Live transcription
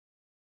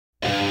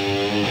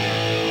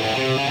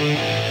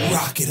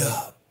Rock it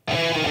up.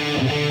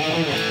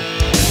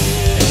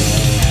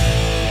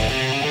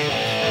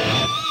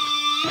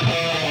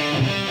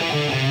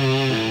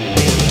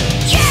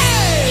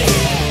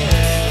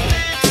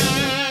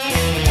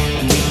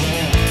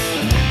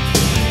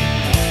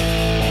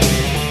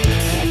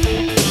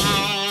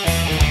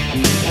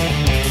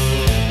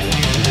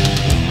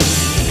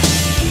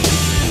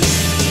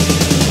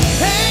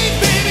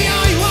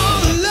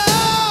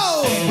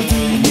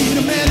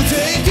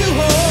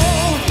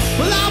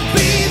 Well, I'll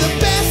be the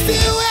best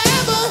you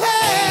ever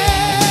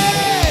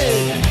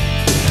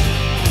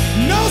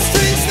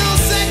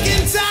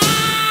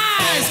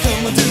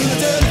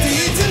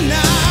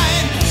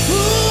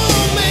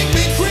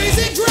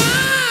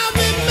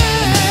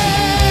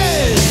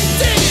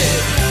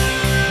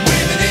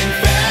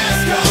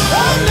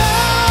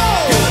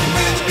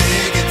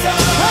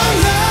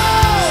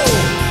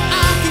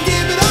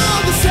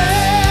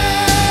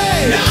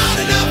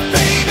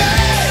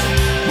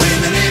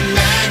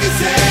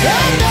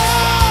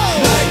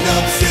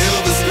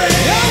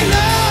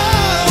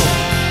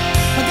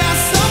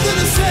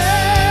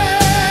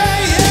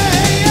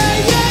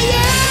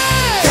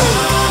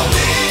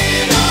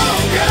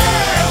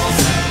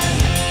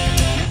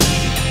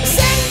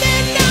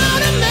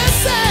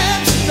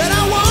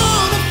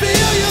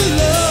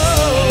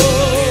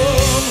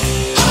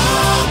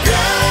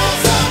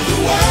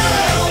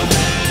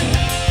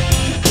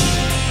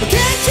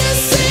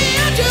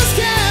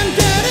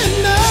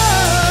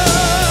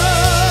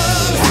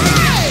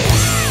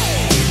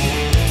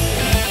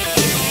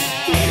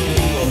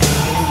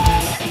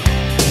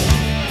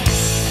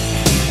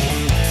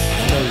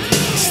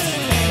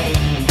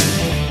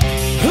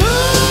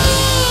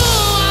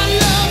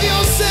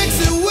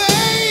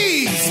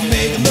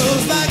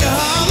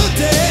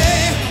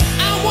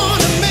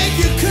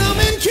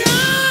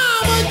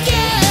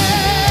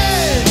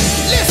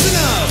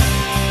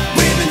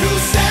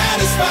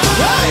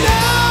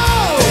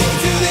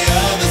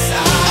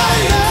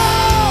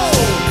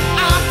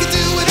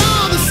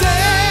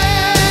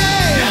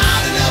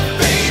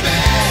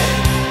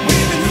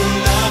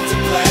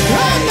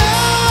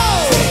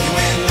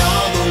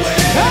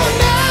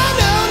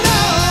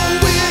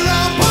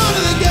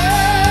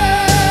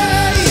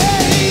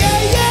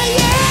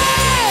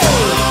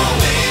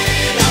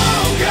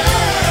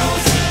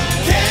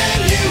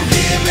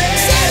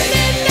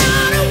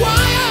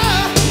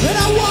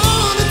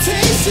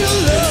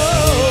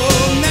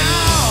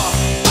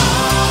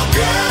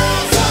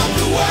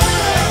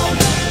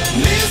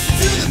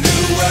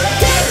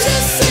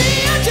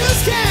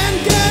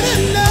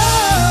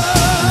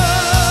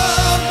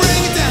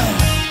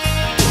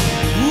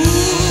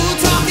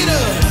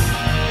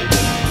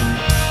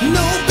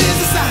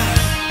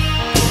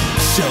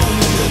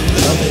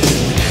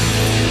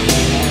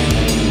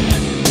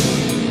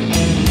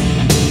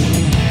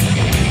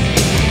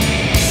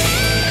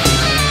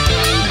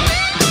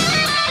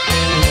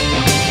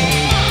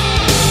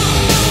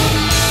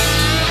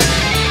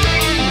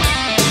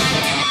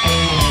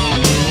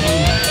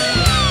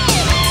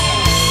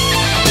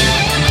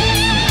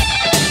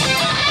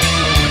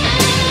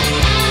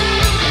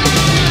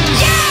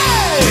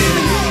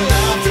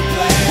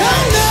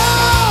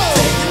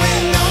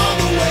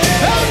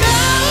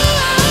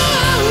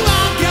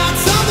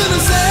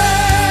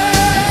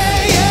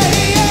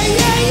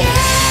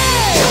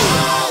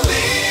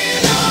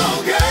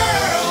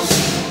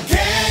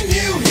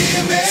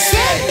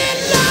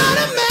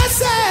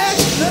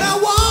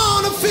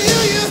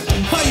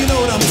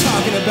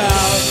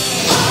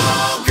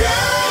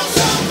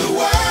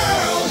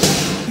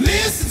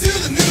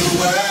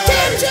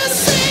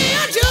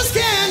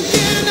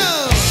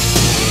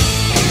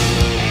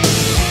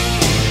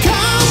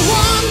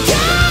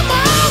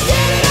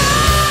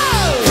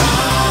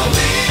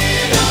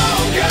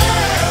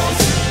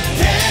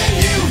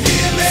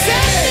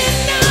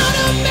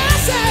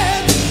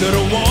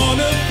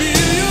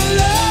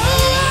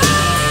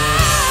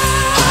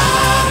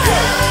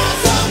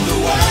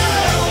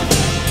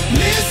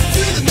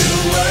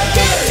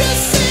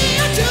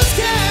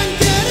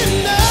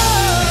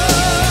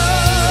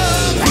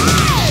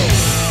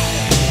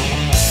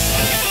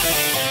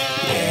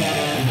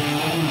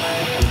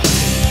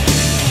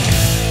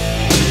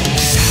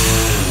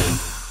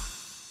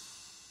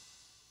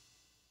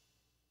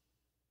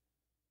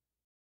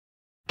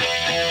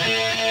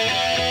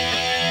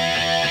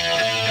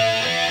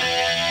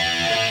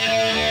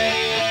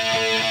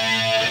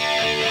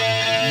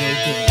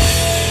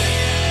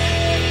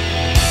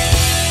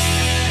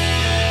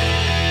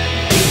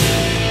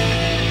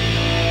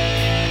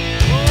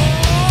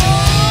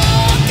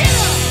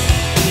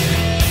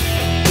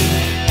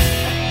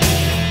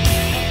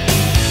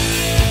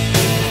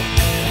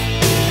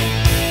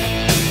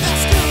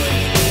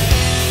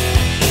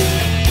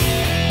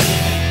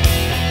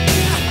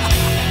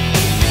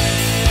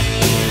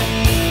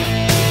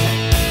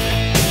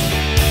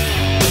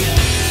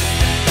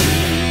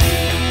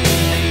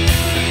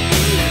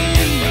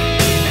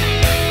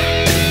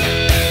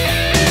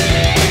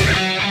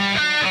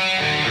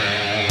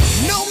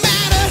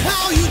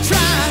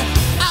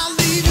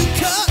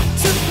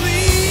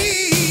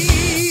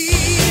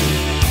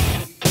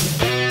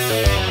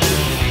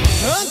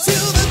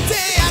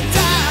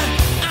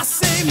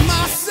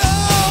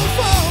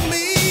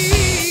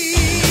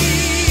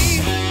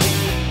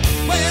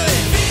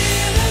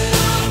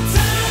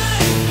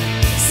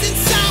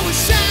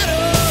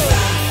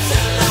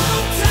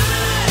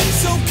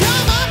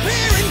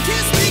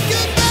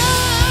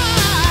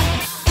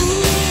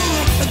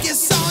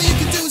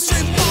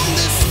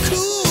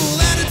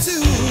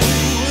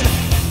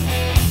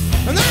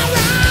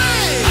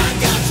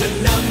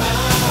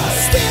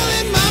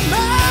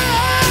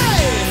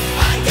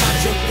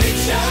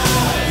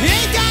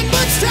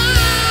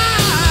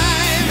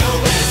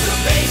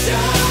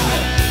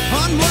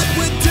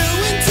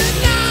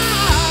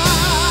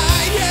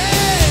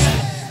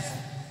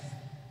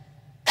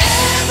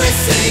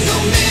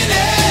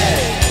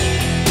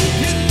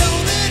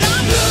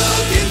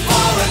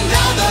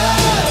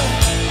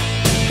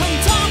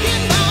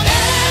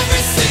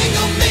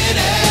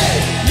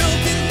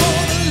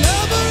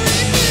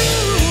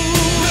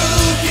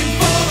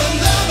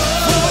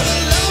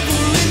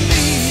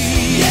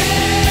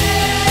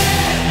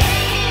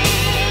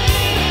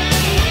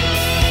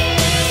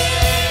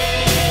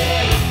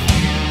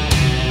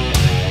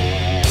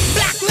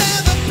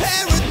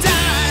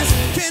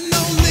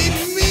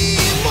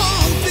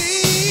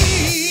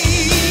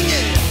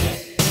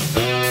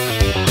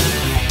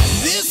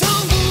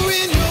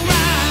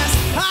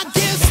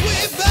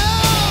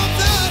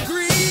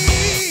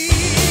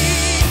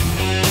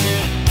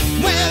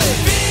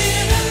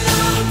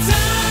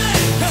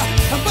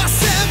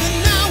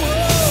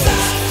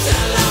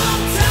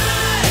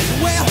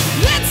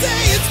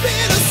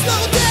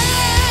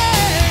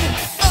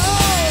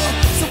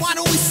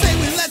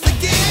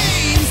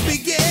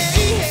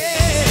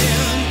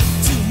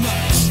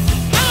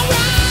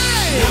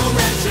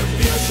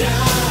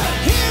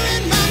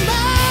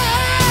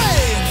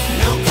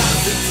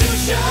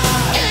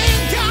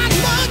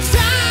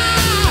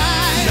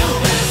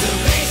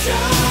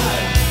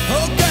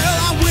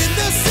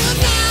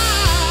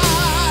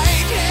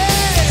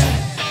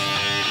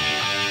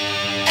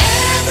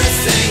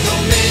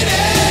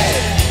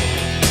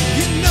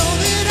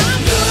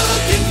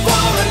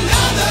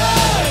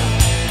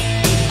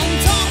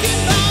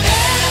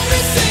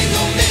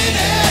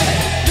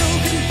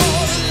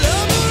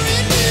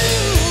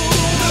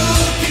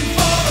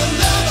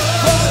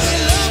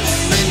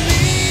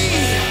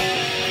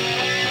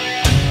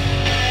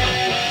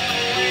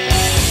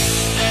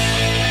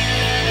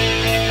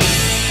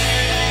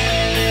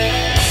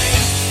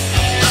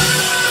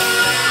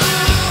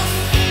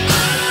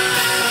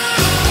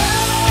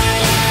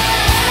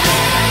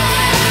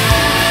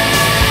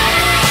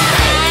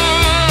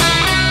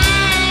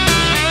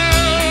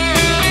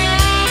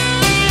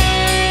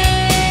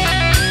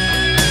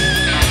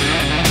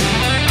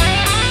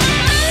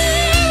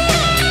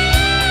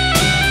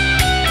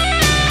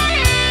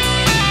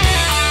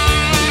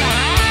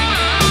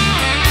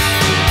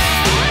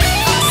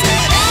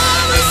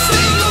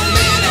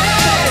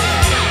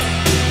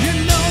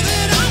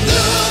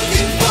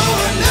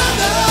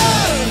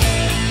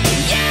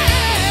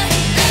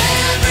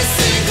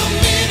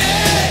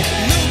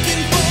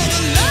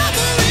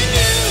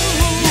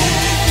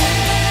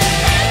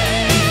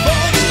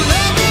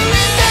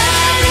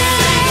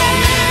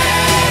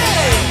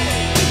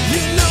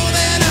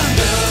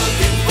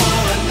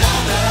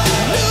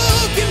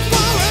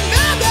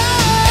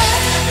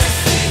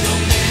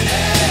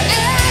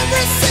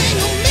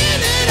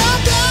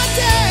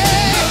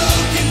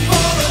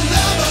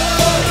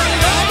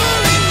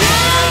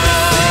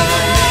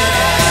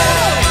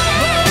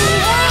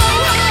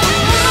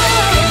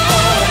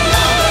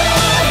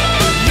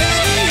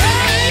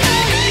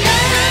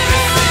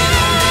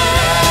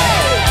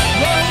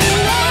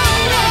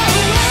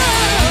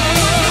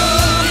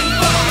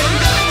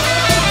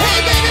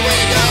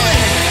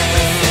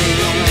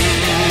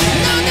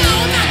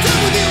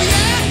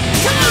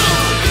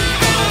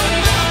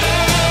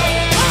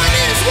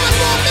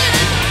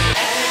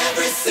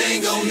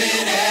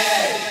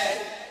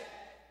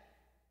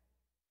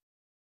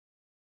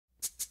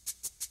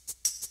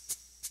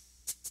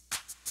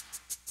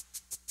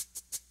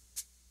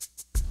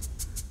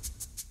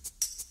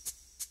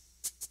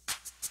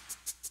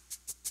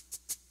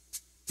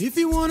If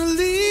you wanna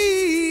leave,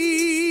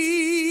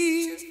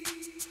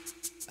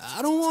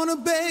 I don't wanna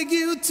beg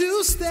you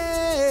to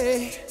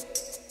stay.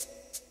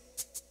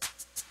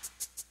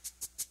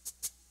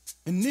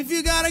 And if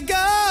you gotta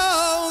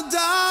go,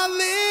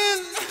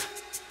 darling,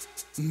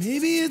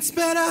 maybe it's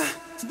better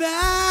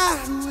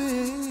that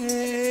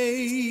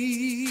way.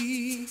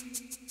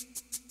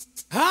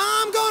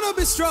 I'm gonna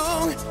be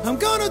strong, I'm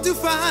gonna do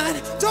fine.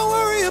 Don't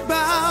worry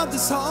about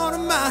this heart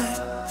of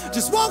mine.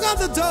 Just walk out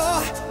the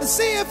door and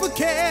see if we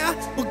care.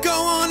 We'll go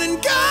on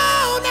and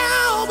go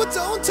now, but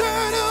don't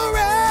turn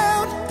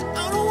around.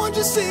 I don't want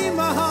you to see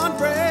my heart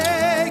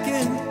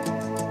breaking.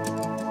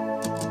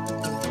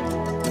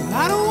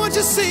 I don't want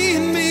you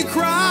seeing me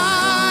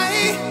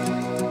cry.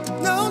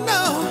 No,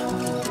 no.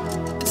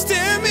 It's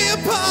tearing me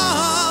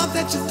apart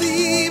that you're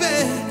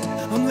leaving.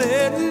 I'm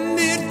letting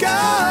it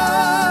go.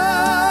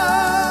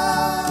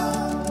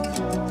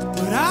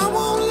 But I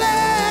won't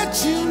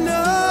let you know.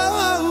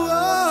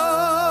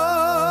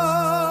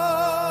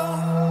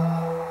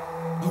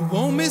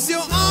 Won't miss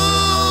your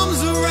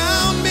arms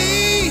around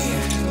me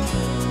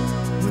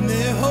when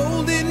they're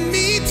holding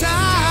me tight.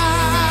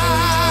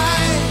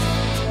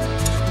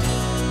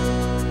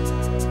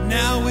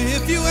 Now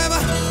if you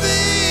ever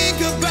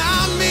think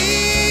about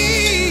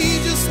me,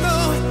 just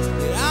know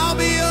that I'll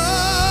be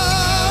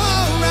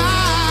alright,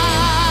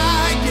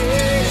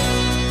 yeah.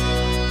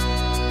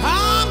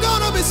 I'm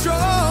gonna be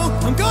strong,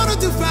 I'm gonna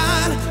do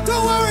fine.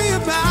 Don't worry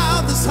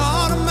about this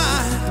heart of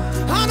mine.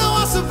 I know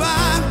I'll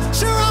survive,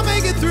 sure I'll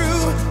make it through.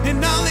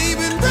 And I'll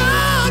even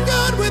run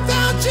good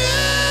without you.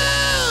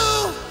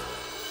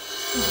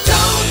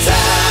 Don't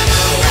turn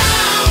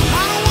around.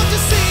 I don't want to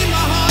see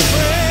my heart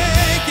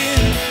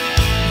breaking.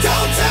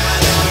 Don't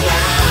turn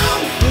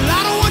around. Well, I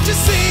don't want you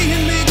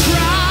seeing me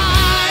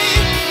cry.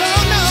 No,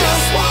 no.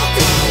 Just walk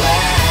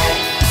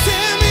away.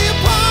 Tear me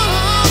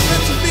apart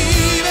that you're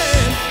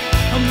leaving.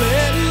 I'm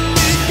letting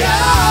it go.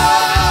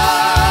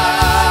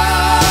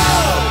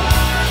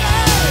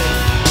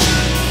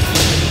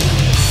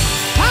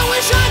 I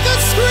wish I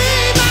could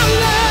scream out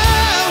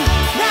loud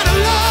that I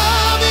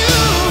love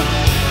you.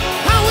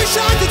 I wish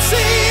I could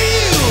see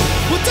you.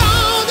 Well,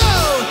 don't go,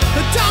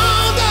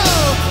 don't go,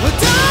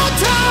 don't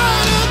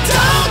turn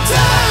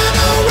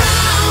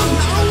around.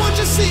 I don't want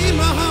you to see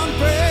my heart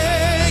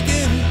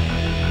breaking.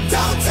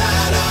 Don't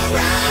turn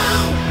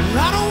around.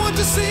 I don't want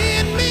you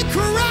seeing me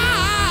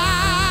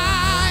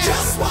cry.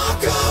 Just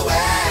walk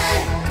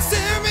away.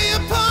 Tear me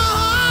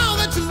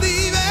apart that you're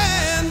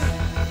leaving.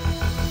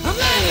 I'm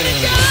letting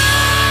it go.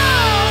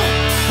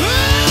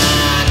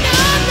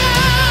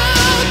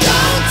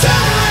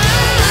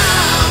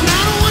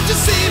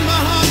 See my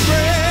heart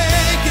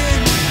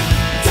breaking.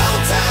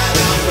 Don't turn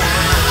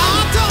around.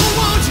 I don't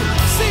want you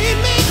to see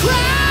me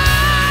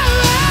cry.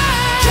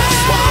 Just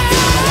walk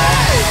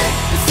away.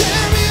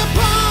 Tear me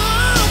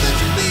apart that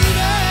you're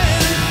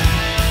leaving.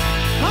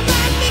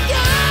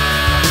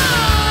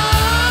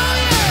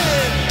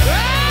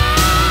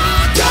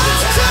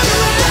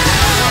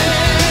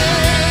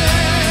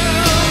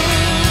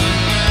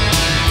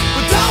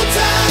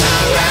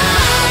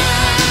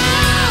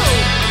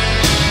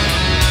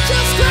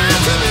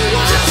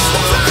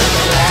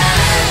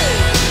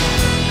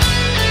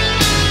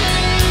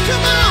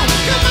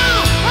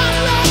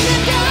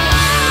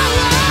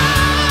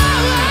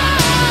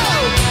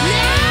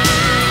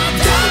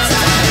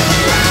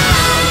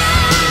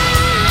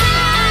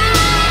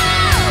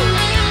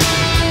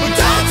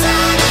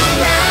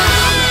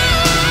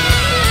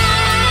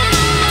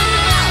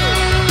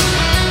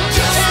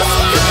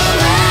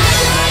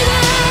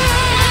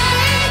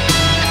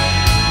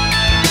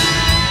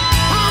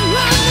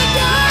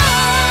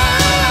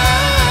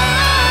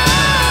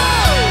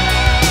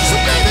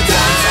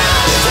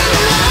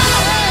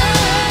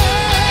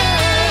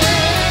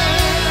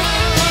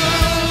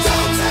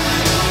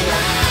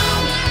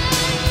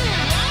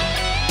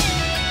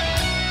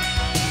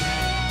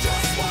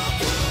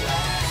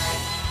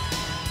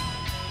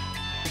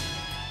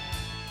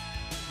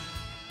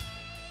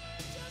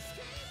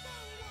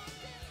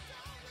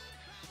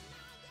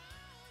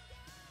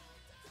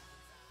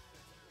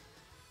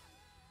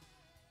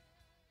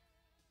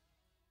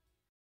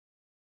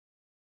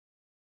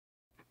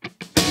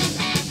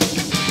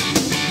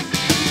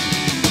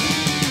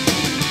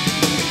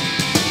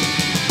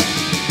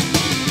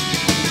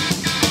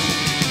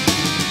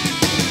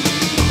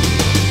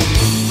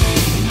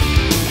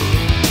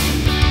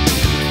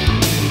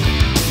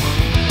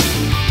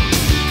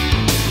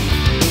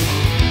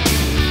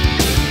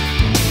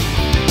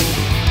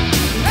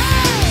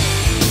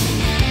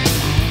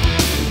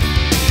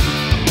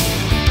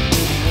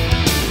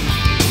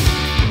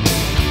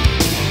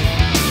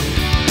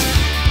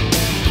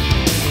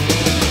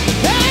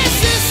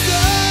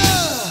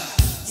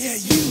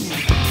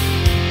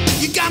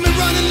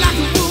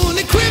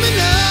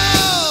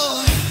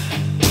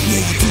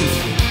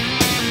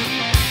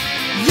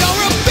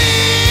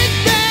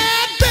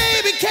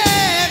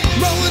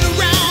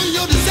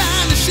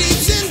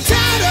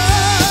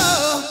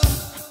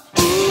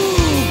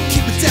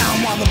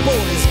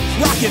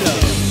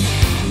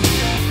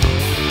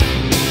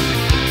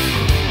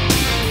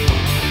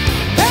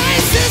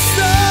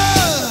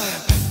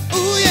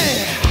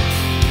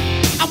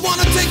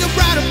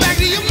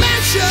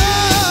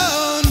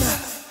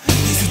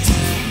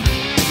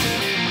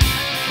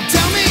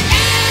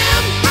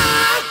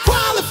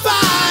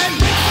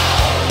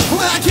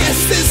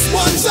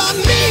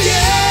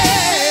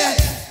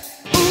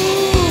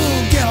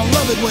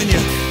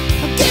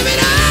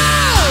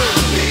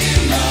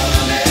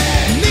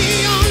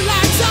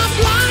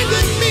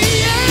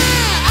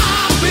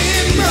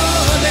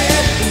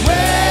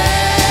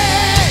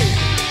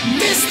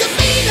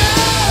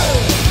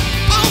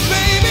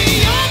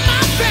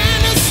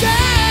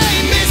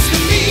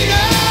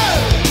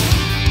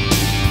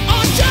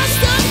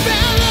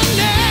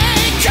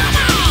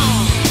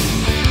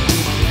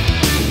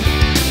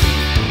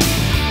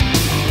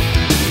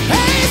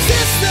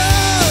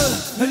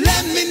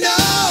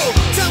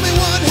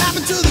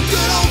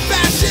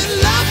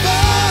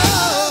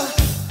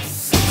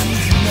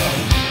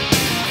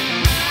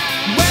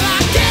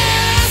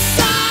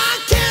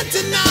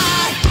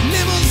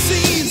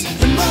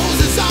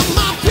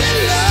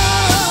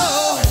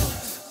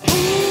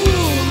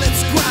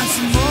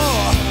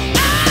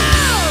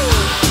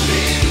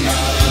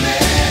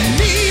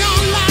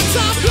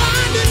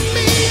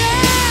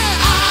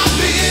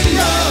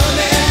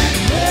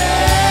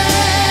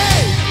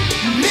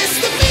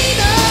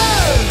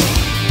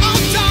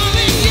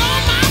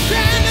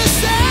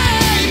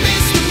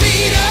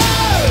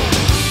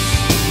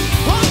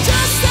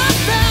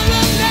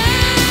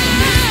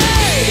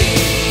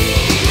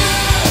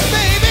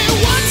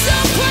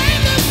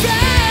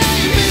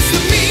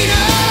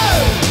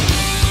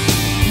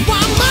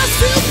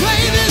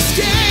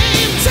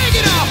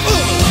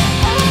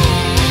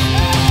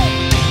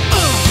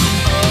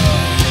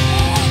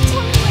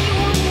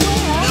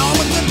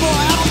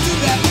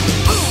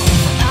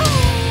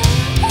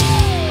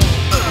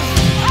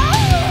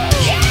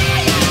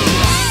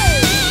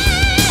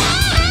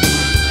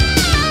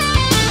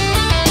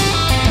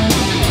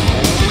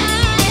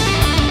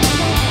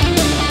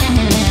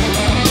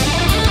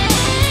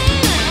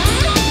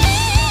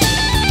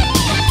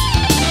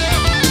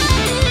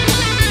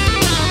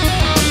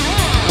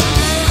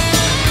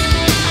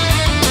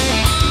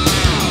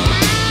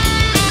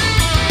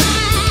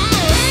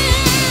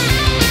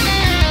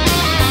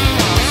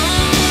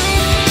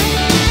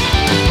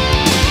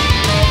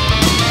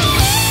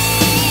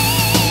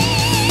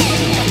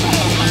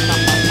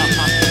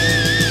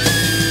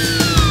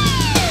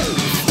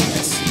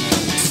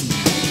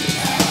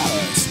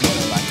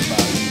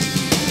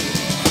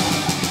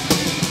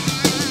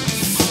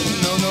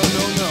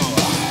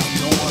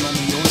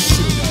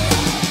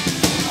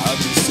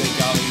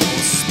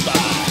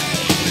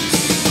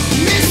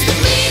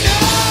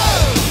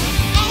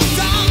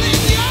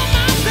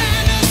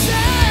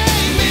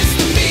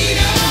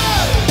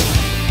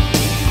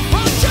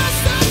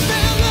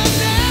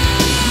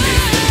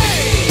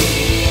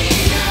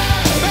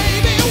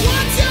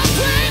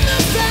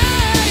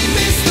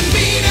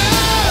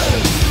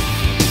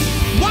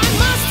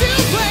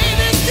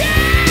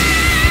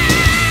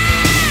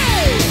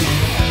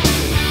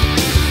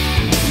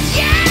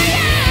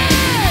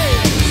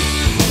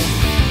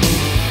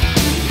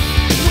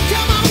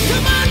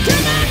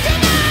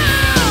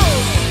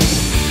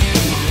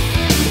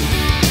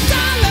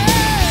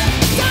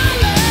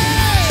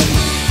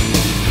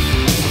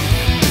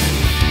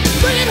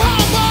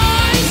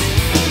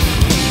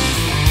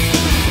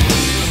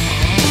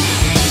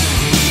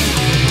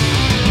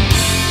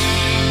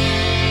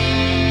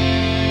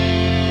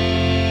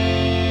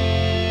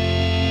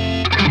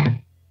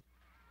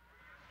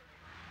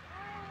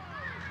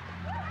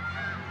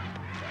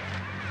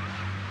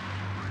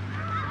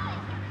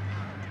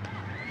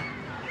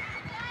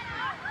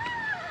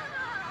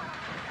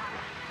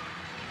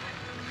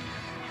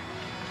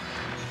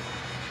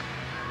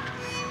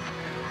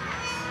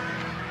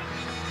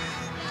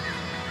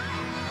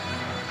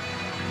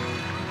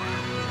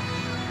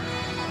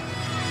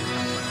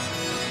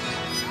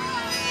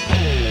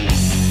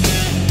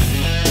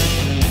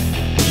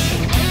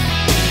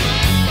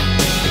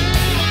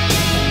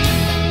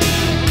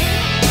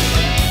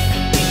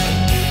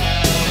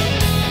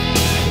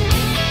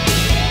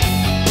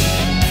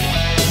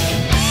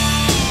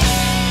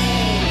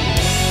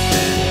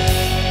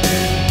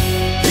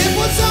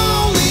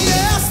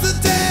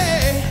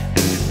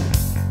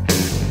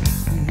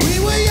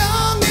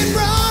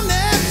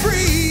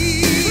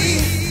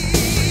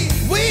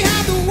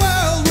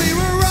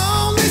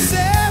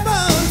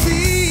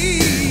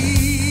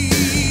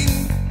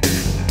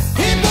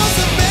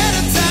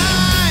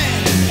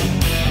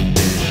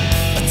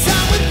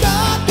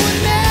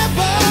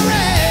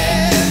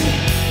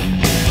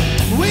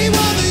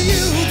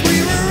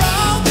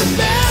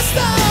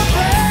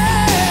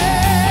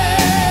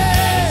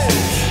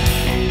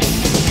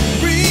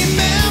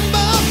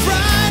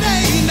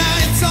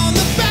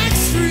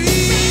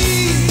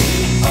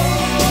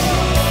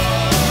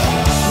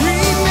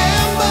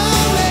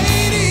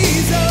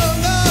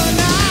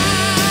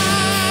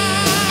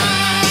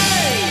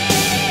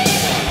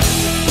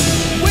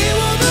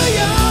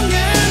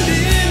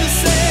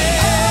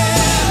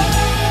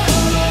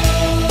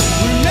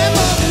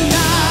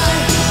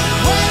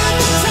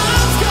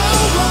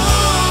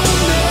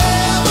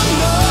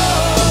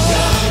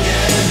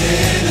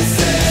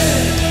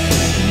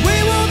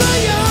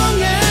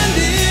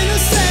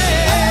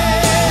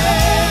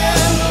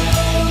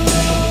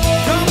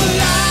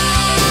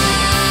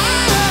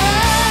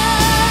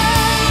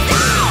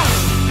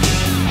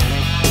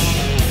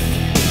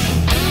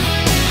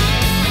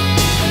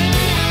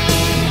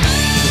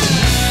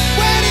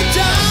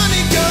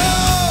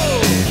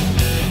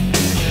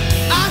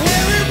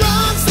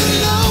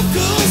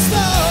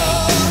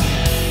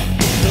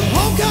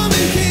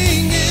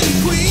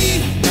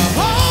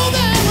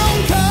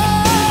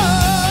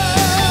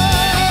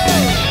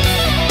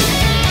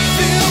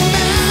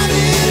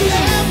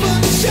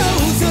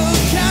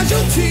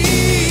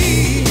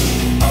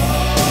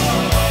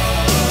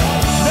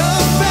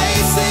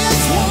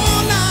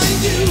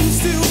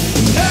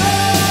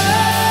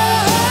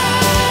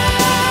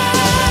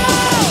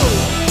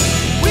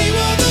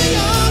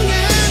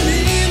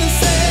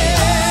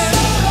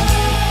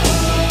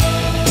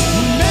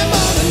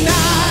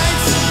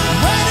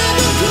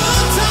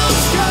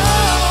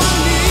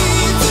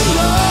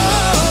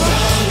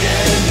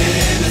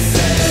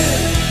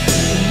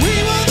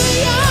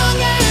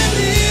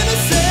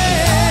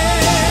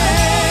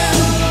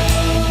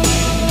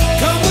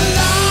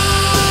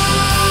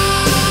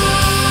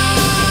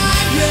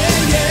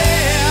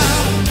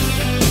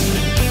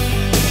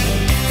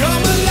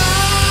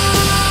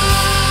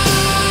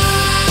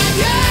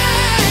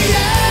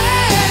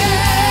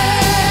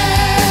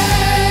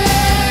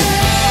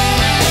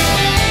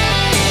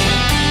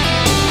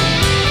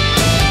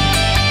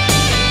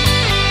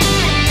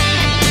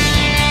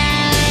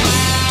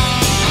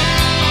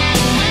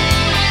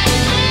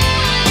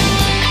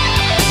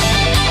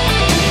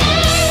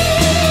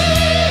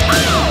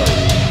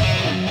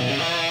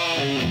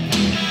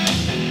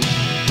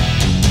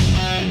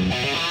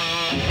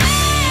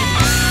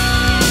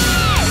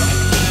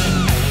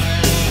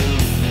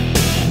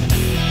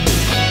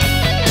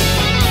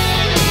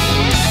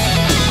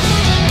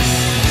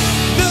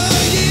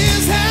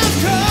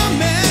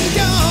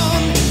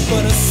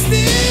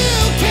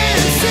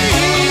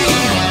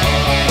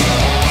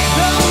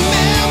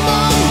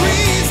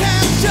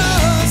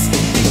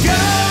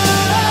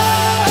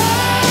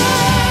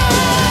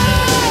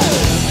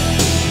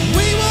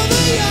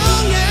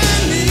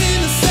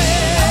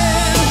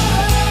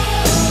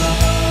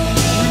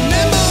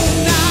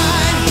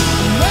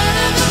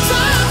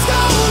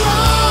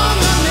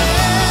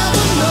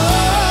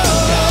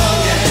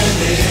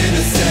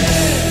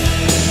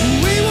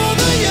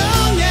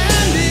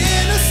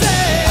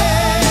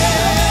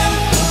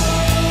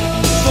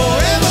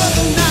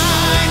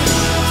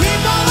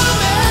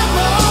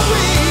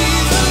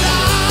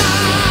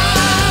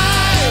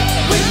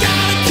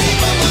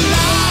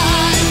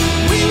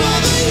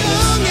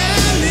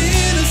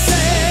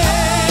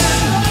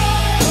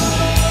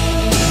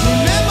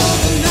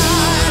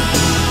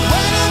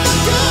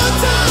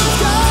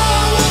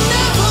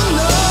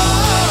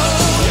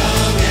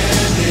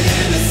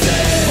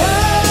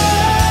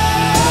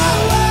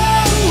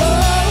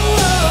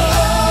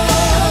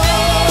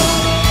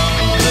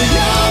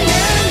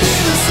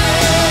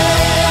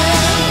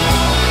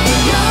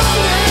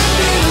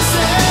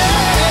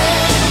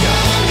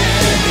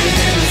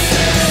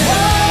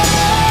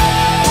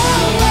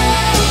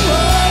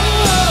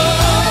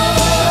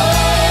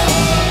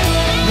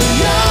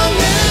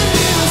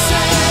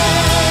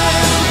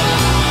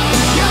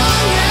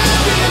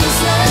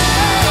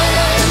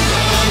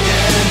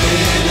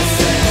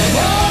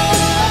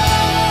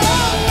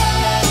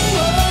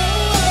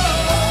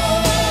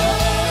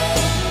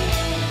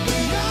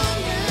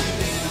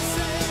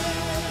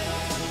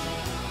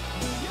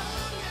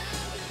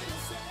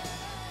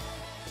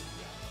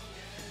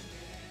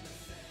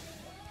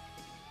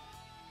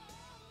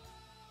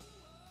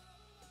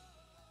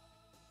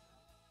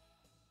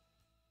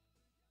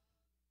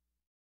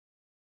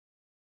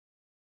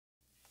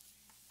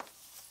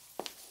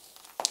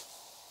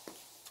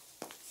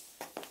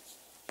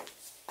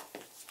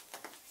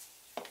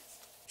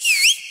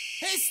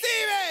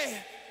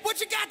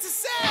 got to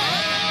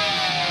say?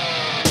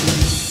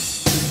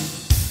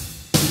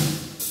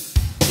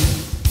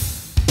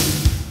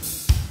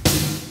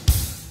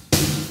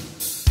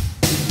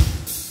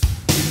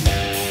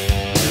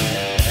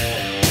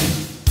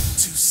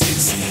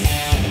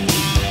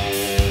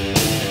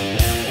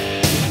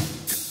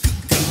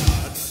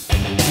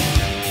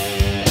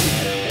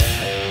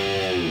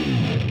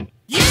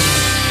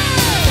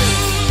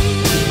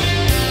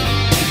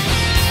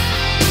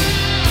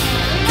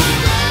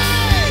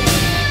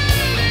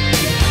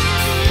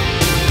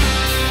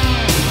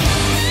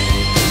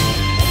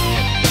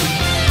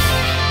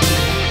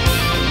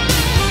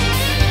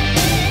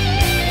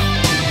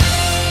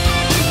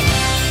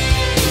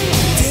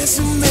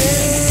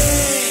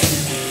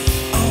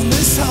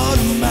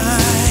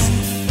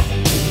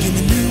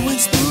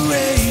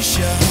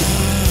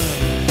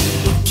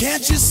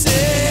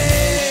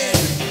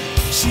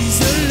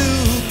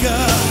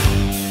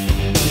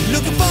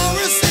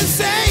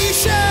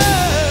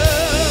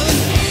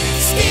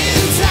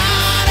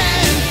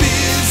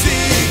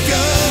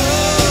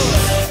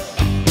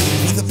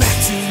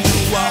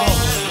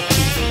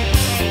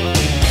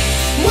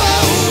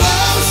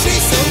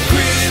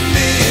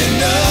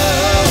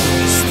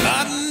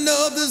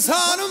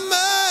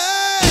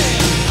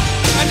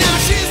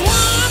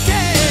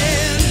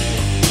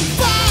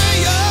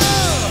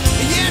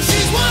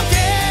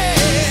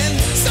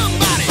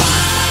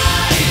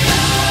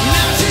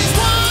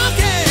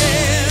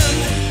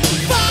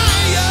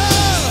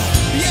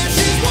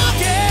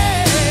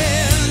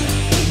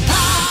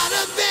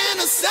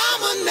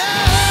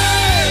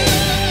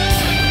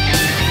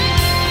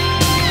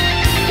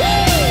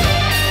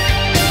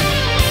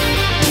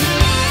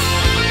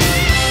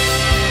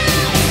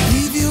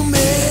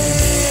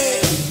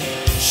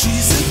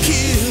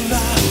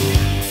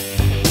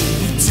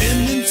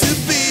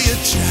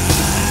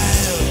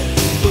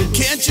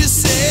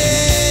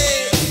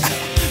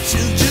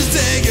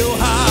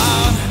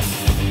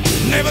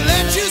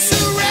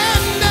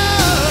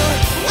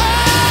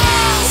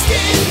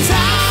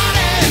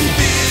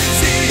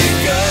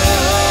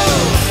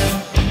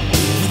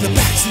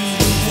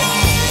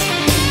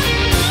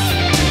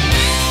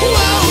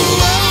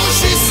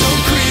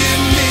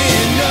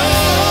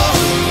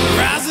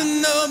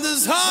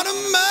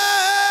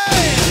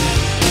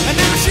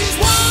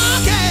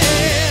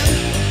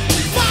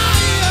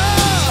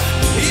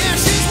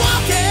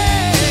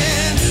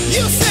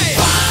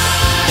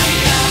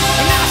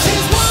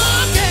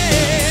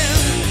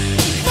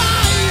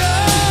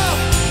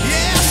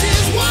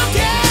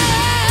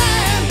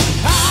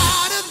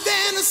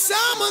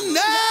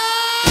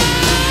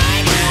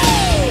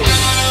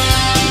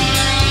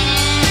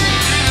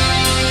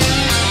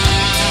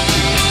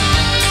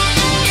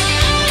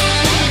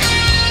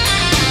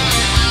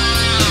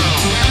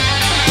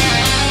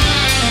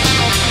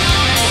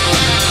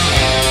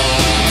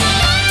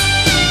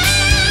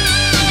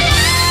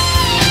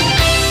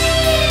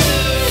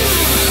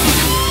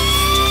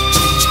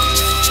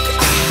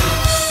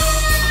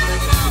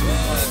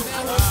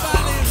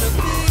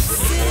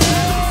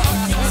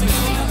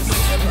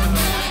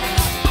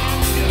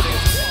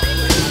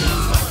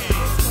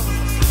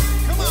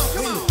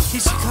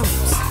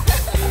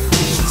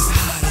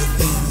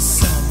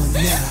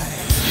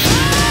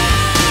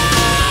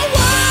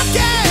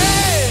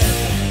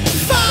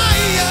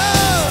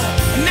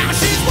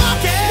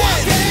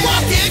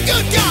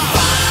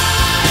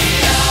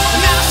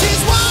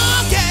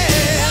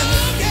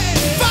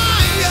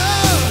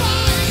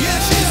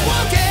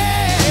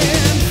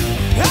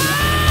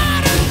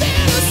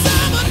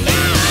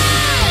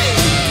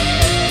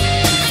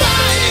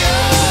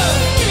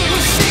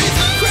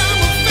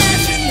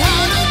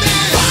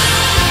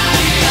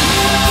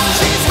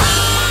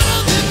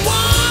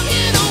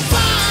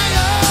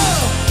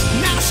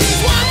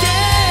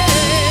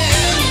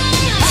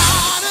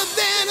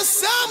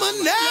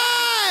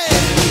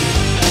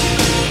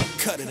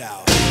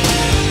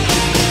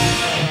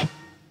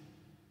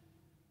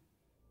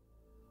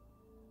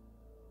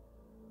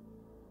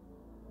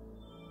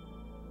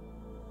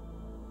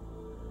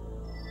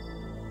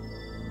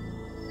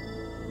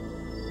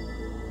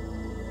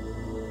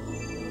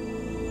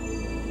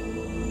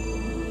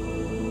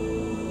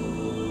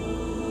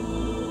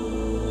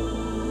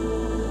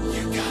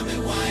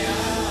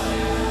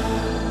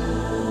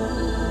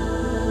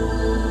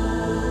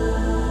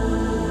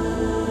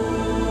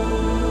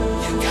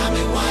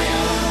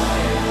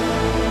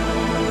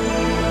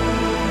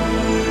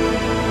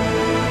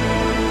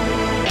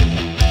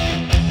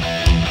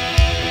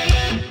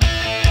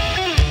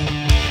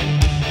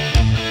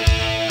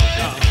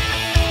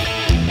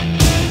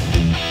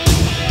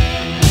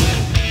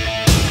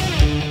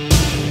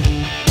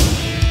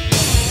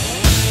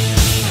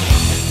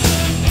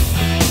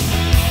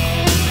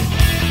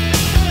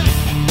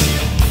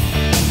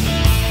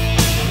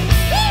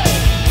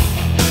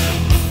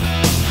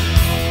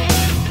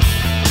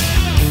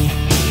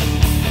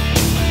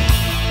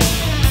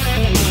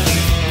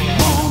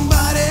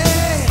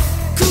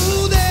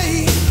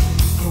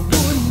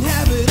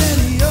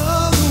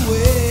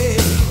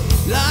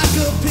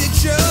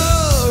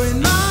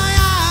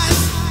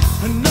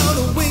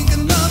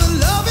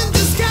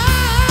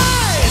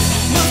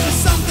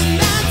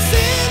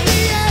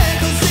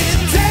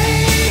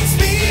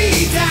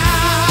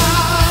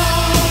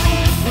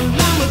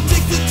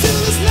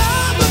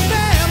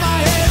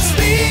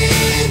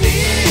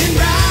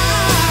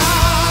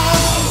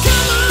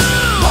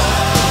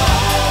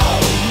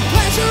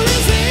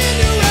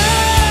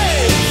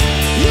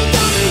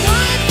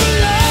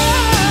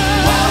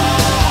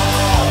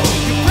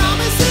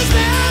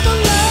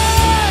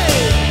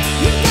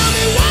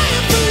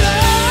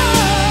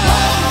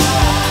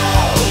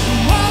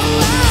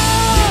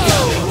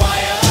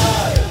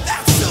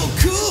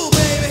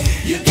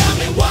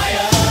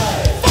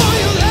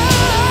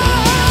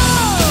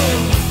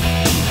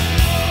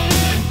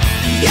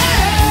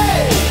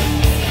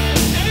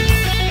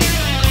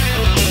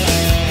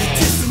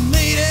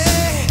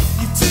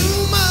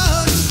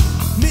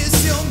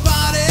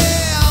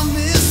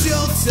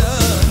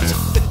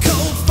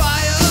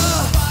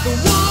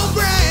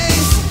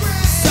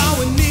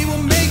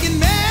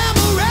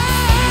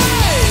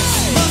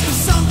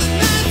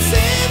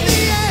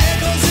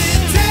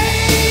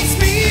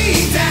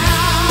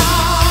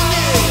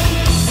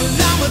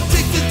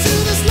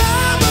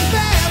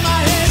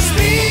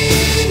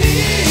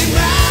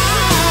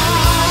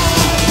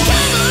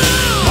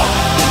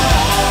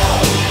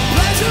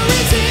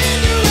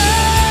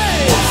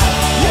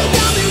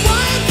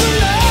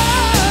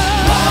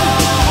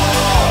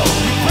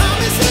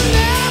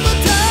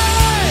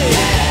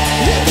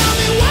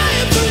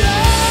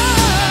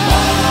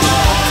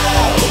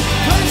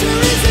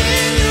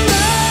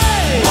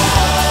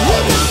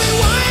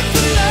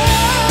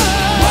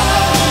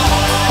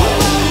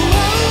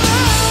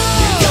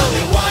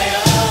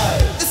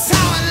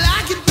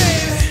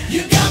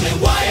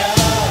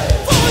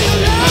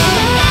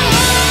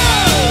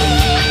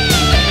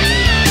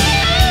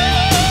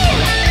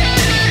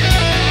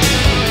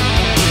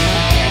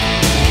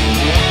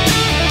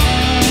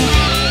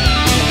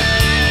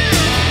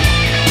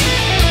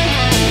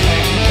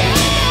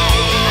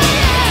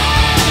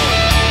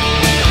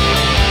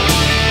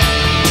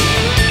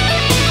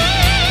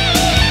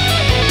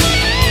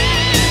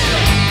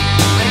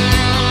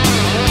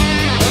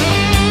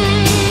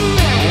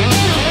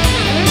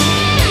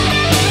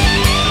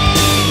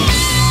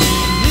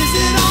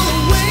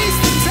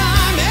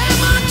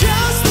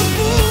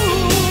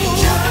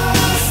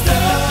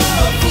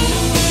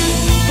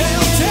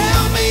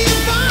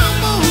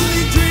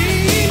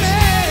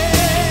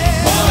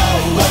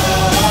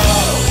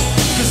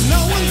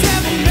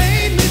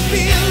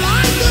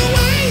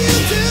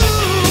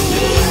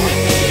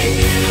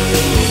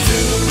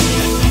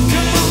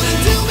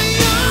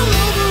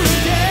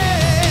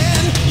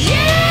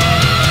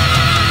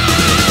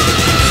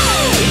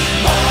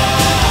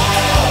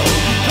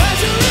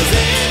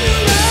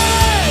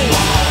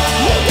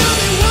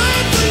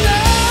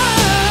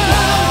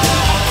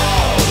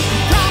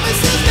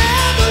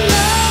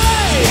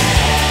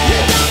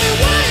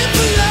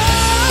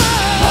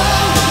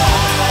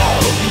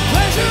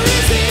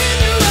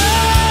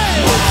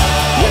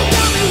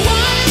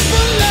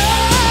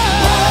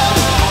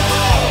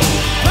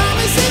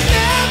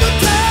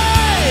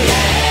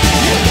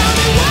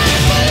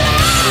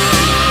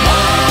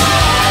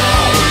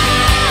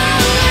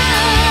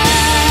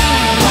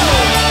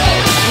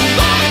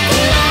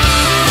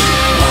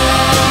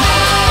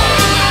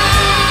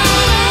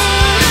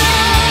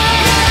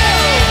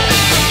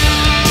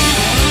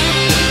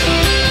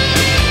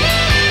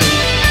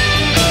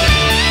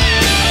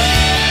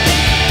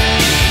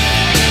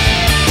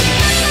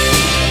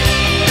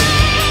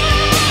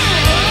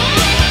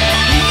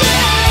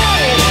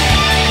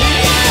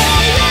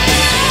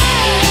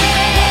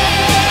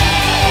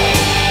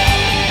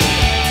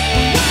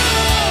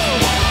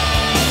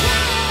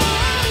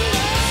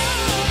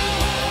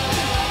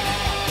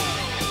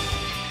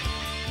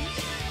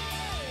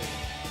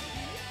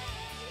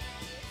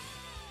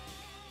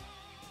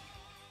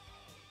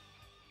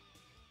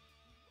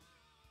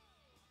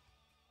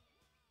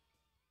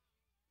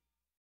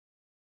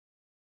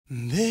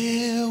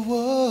 There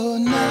were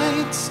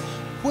nights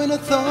when I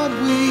thought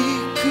we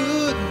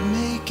could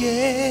make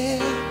it,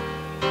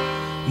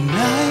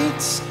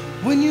 nights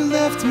when you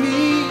left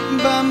me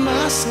by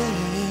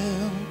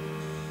myself.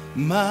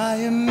 My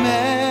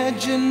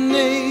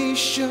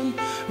imagination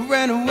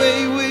ran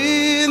away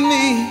with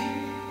me.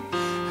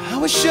 I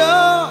was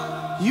sure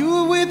you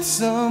were with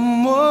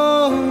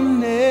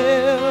someone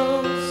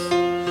else.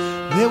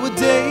 There were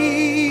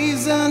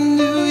days I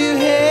knew you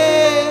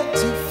had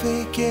to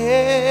fake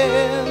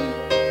it,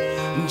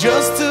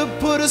 just to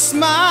put a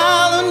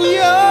smile on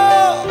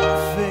your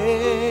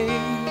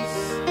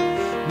face.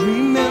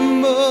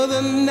 Remember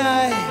the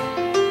night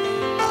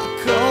I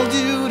called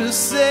you to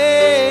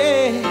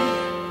say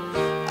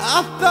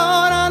I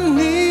thought I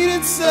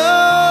needed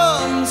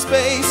some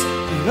space.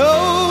 And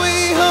oh,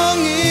 we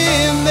hung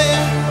in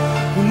there,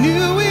 we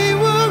knew we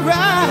were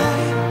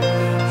right,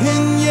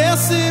 and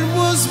yes, it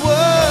was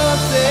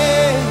worth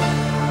it,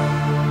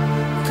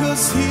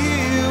 'cause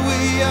here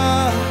we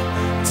are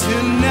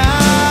tonight.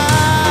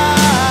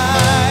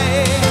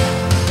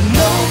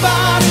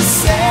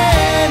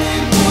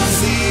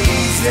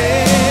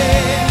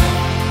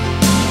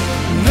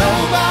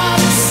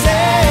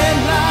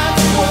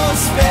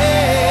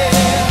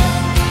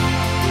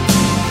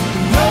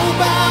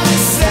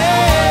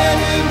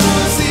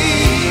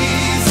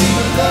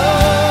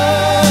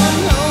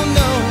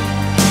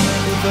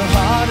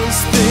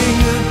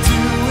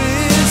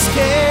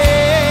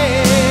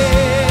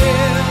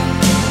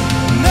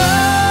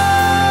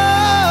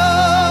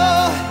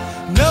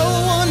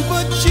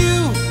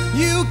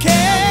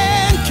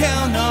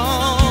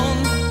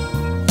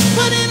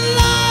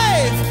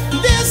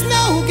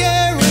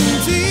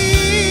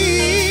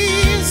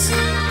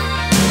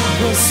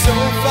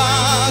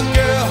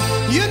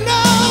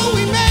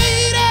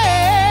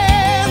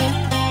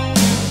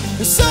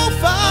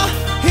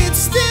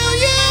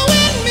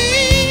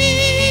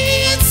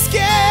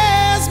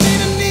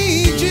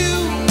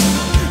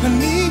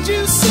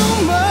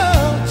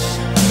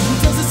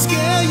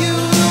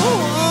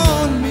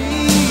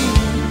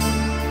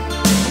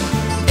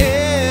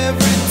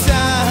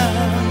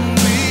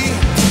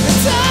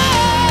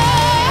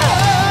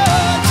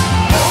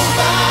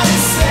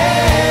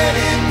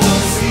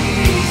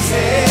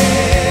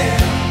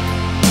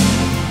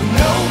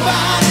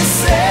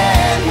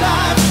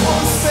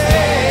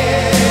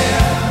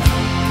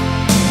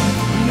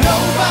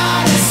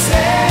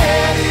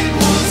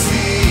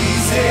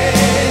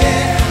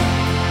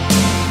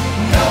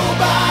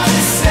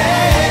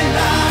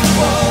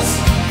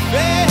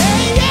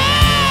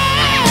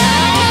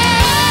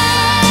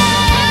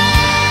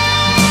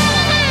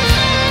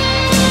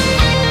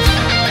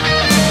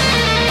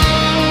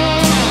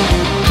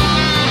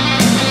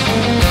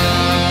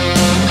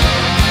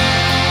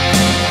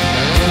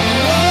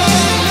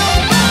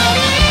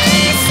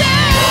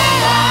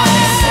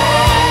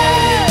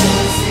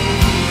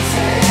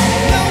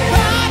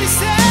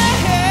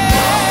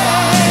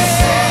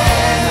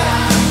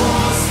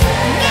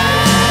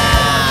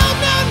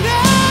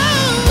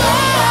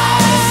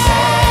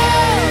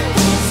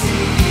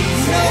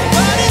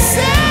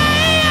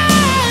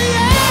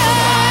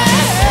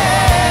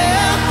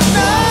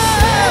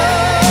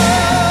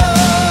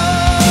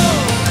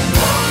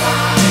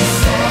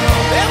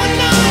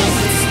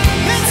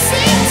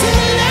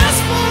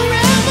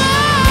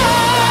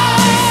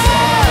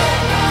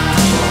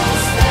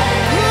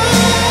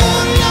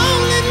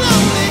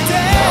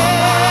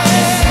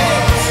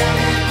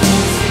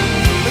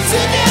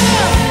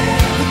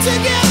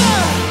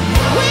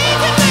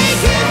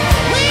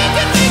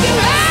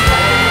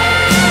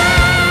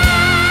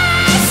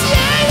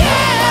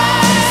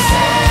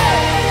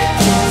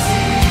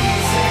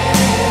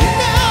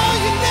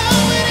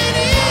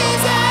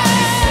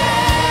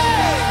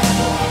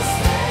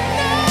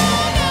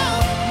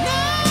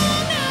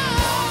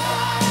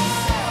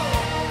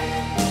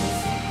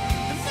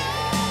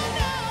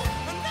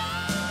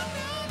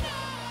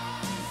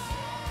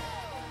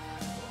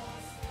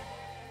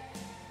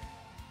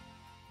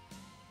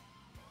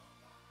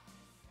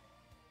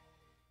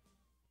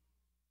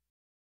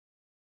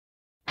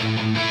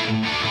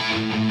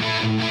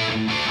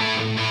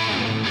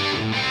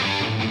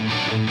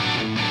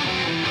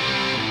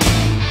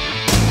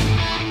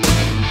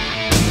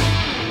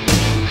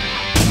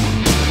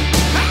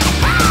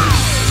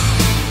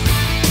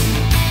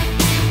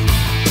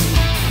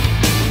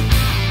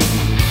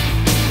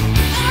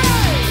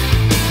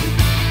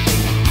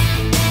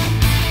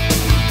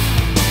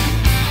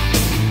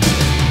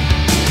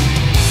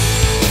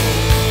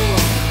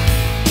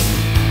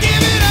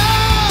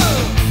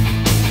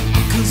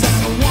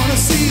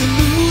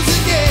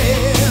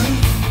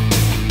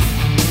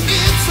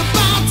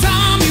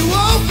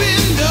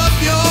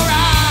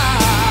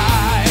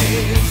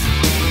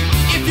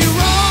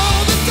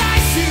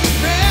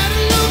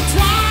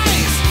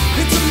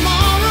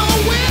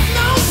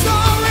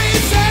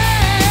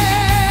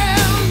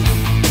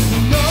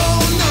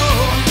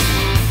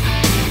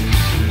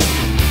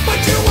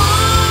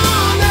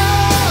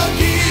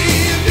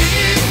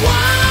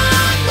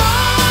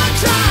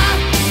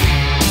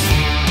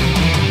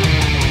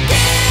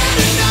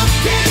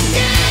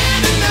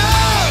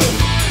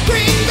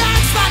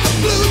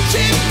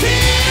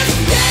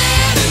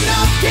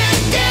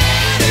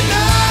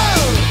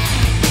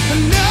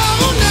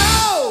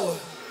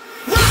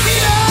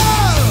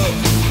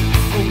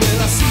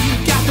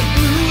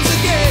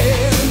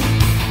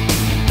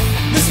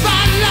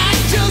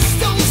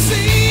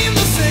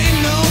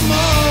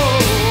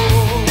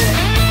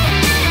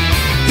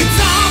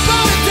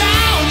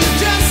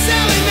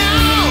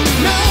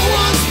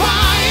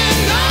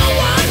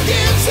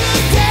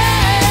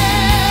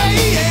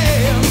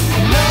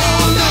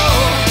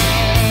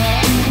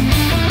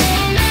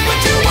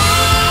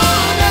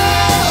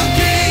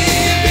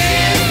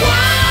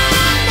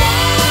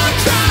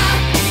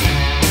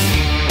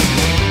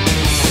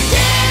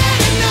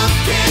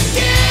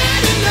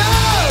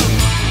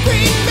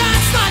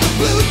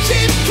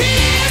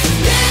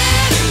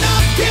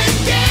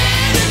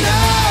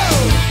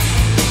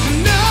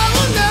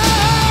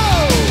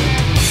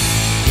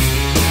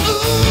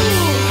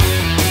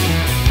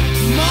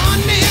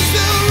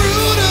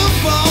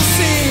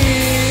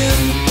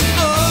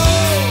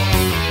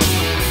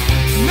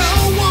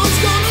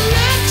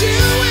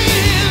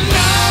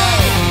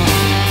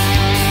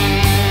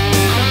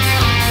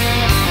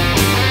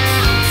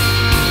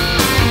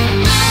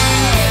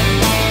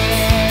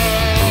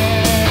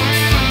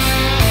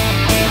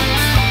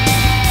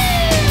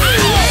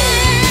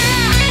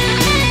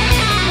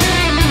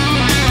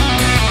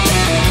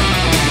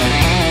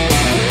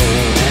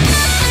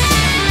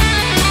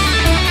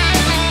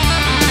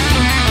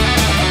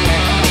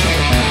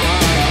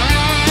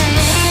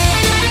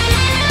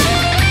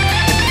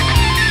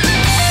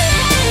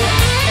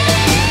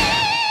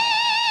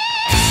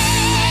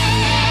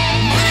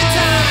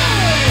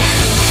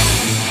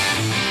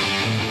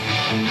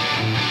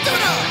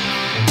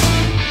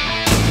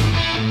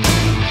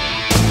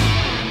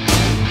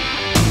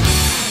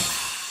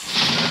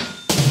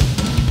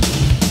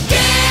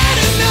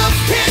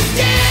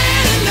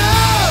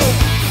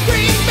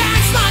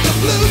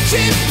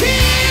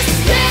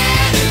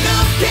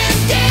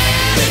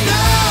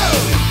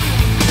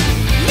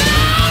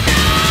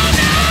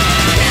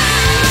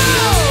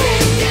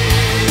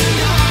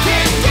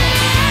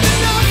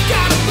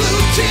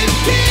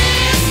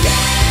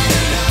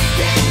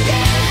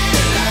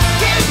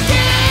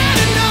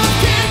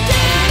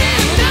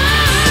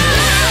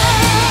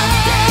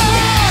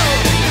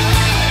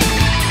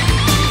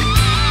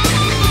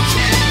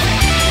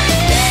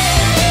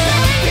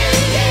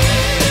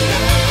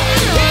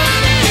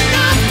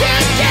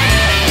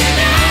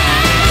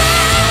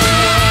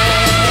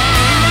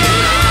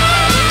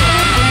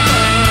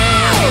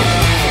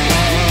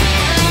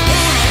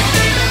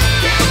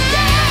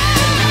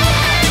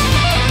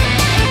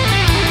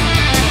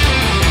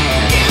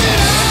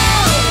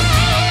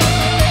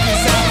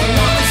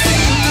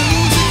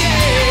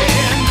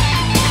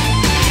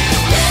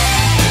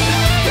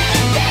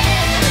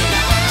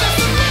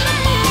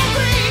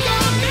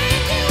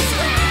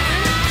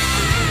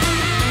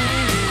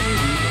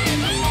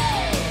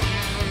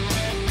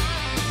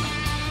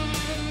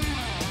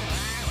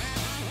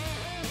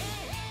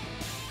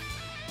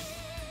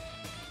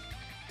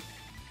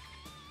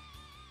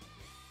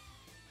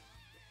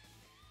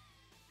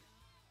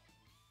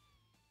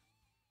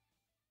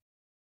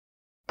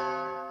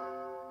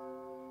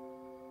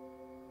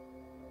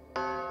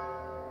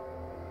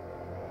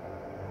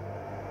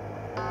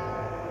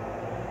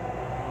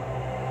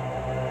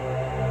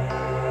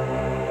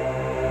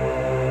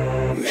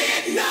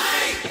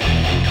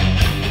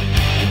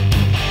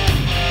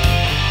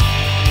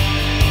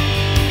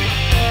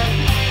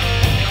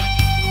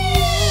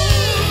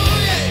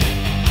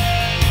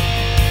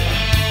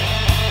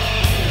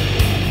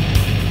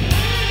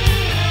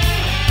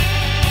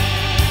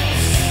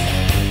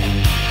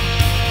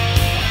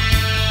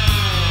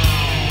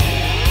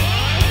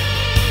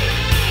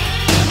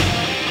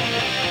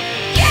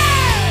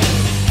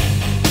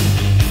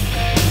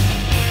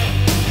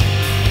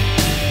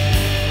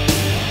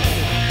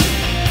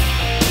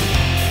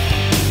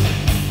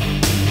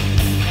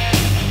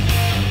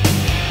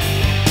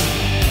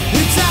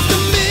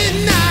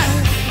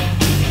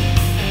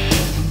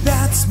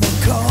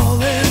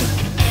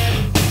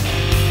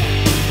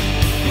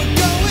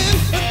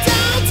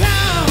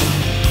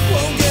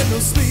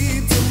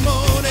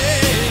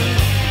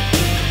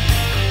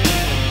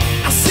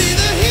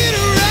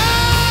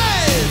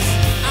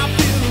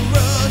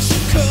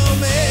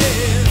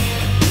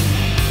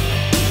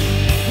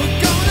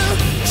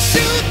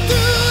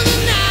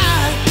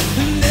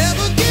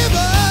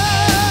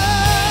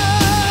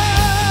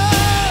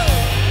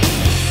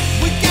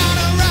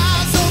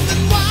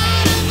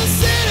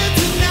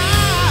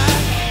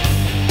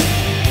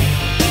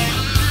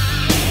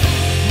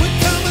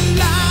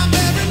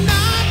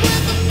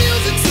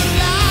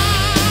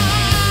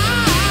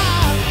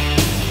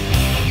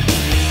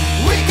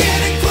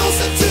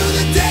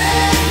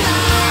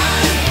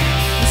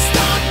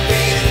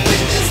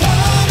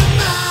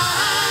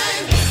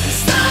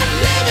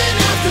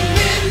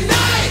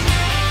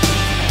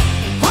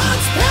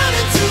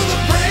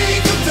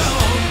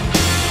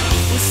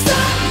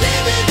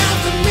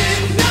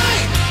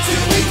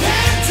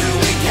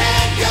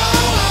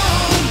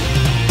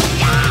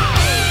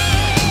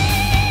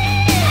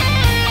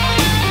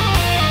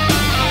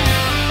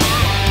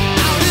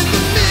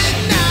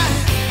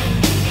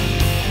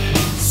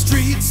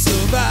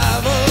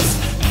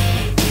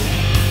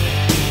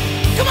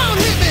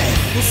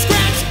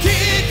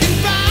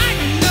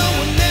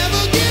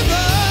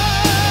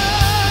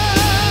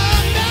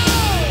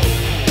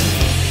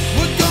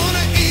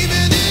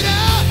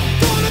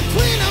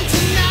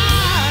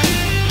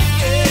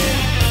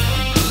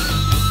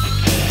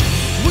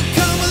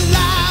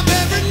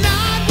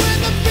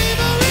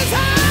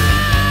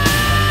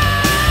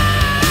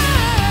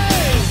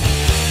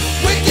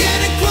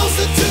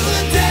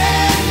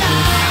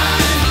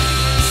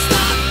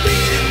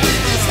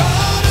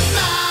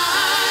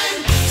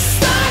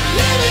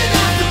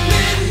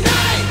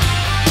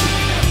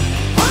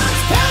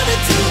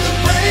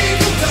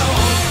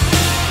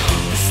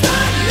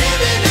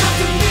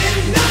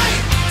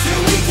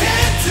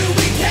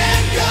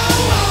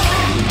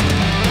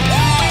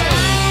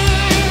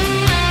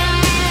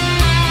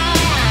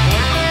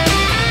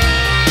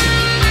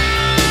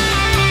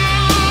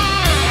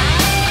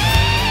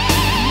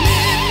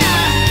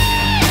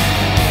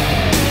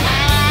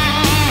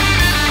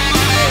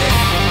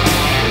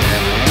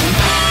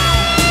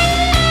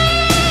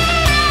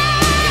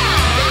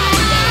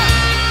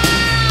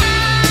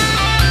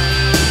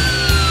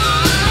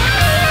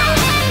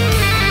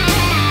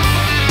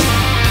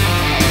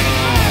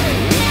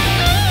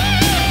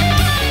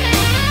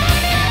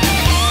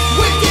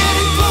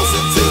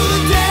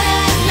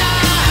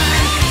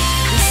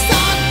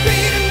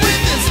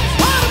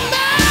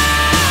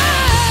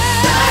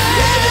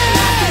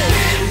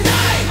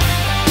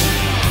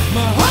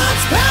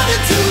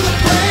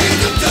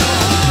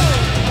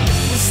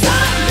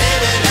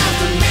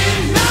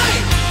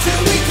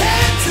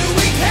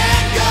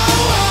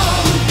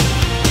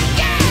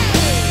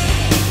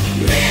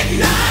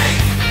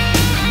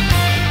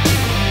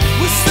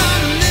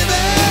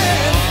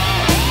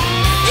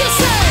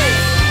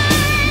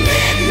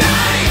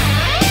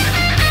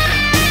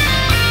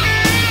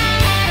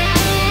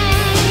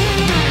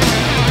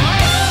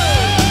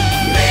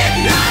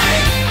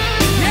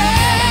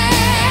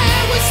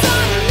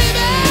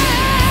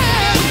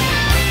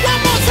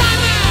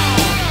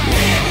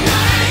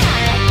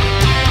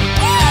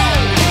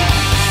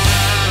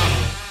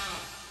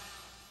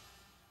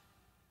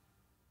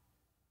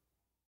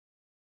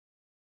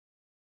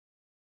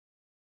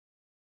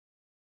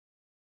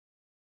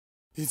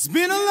 It's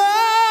been a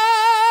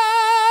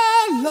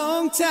long,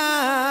 long time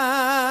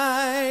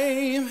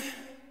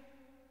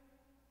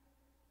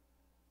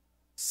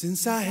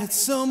since I had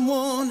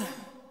someone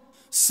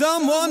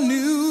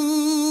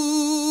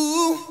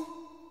new.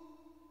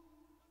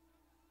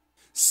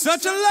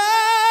 Such a long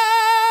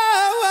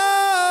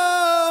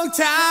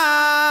time.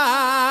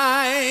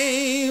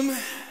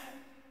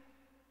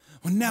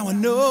 Well, now I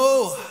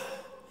know,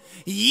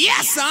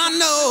 yes, I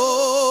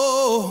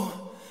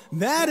know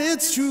that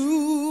it's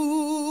true.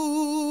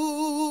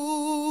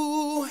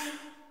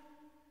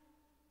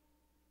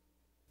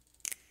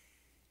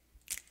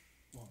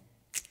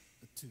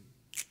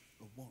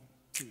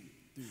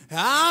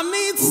 I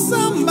need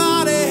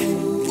somebody,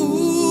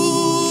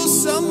 ooh,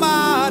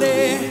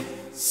 somebody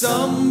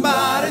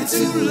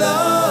to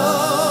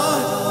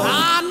love.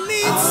 I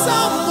need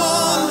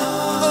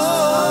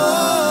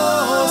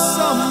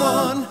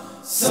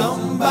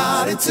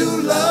somebody to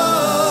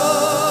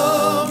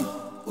love.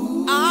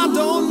 I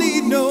don't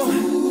need no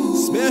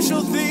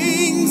special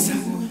things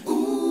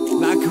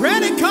like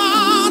credit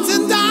cards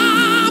and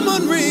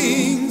diamond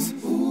rings.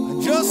 I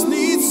just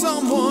need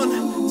someone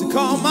to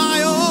call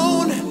my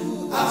own,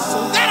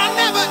 so that I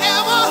never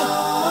ever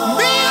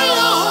be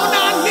alone.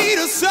 I need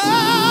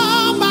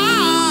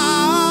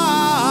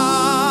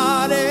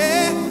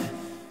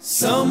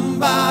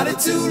somebody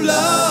to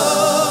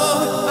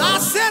love. I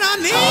said I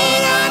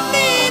need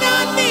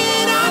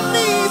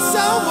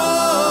someone.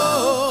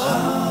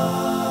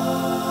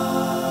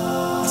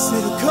 I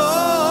said to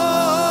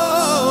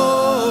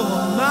call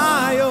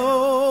my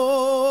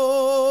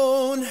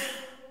own.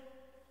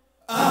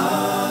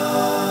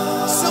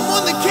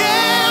 Someone to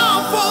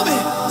care for me,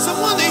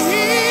 someone to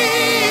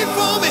hear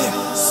for me.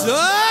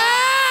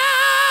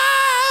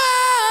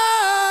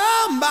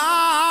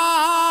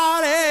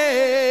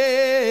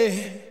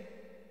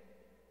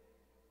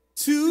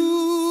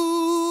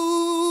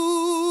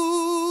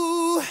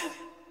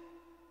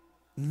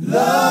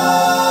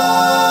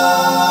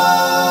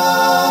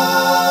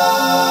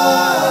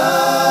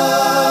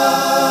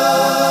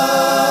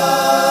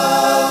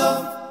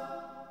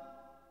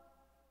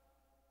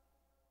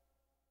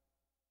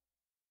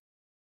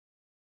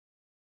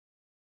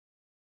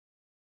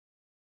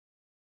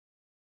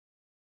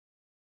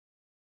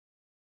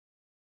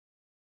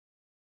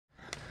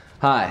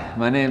 Hi,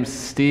 my name's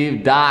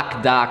Steve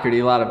Dougherty.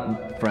 A lot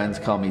of friends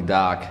call me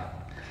Doc.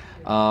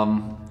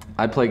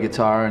 I play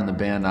guitar in the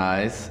band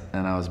Eyes,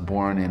 and I was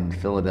born in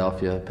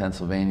Philadelphia,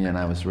 Pennsylvania, and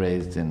I was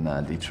raised in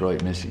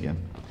Detroit,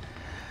 Michigan.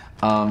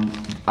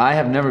 I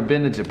have never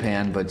been to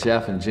Japan, but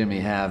Jeff and Jimmy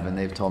have, and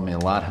they've told me a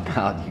lot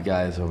about you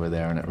guys over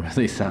there, and it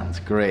really sounds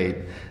great.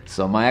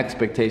 So my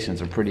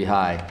expectations are pretty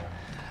high,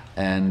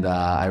 and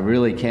I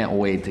really can't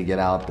wait to get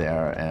out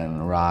there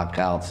and rock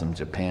out some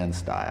Japan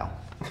style.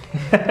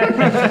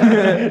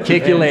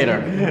 Kick you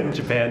later.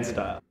 Japan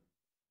style.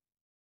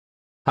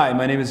 Hi,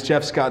 my name is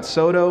Jeff Scott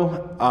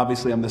Soto.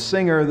 Obviously, I'm the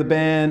singer of the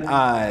band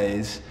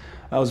Eyes.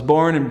 I was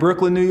born in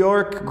Brooklyn, New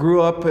York,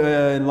 grew up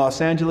in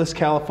Los Angeles,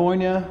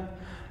 California,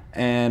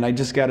 and I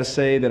just got to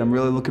say that I'm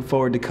really looking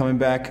forward to coming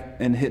back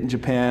and hitting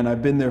Japan.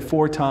 I've been there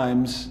 4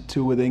 times,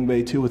 2 with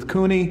Ingve, 2 with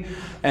Kuni,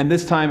 and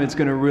this time it's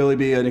going to really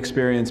be an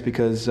experience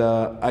because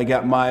I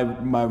got my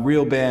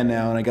real band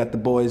now, and I got the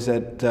boys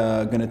that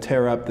are going to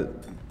tear up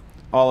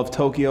all of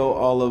Tokyo,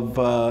 all of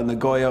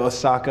Nagoya,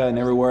 Osaka, and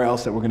everywhere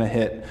else that we're going to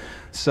hit.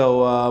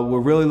 So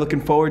we're really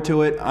looking forward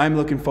to it. I'm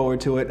looking forward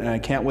to it, and I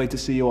can't wait to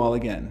see you all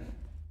again.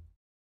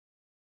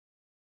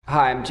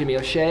 Hi, I'm Jimmy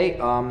O'Shea.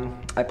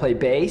 I play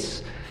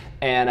bass,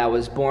 and I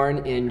was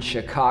born in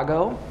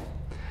Chicago.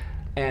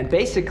 And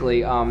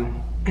basically,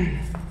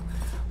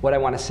 what I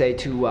want to say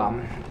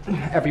to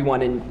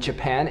everyone in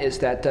Japan is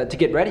that to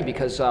get ready,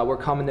 because we're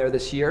coming there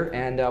this year,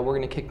 and we're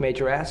going to kick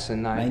major ass.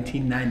 And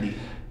 1990.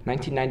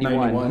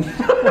 1991.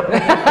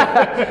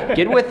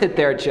 Get with it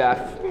there,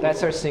 Jeff.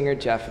 That's our singer,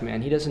 Jeff,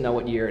 man. He doesn't know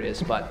what year it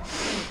is, but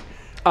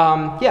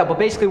yeah, but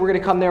basically we're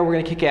going to come there, we're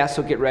going to kick ass,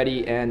 so get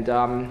ready, and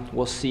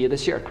we'll see you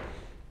this year.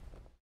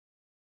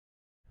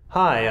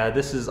 Hi,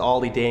 this is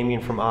Aldy, Damian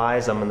from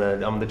Eyes. I'm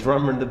the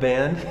drummer in the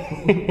band.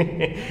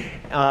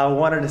 I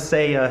wanted to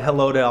say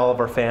hello to all of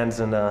our fans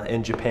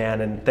in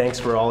Japan, and thanks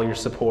for all your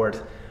support.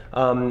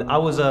 I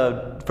was,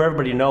 for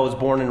everybody to know, I was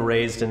born and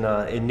raised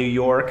in New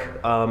York,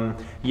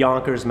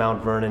 Yonkers,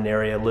 Mount Vernon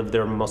area. Lived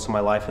there most of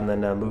my life, and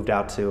then moved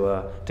out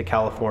to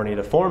California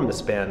to form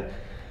this band.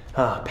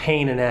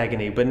 Pain and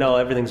agony, but no,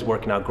 everything's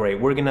working out great.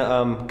 We're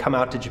gonna come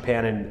out to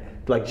Japan and,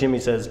 like Jimmy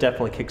says,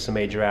 definitely kick some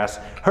major ass.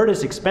 Heard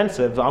it's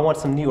expensive. I want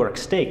some New York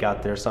steak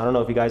out there, so I don't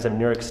know if you guys have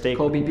New York steak.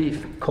 Kobe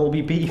beef.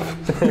 Kobe beef.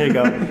 There you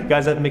go. You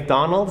guys have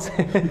McDonald's?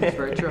 That's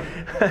very true.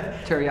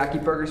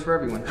 Teriyaki burgers for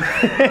everyone.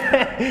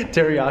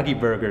 Teriyaki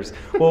burgers.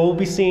 Well, we'll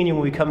be seeing you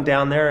when we come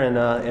down there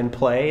and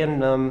play,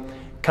 and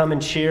come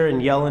and cheer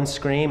and yell and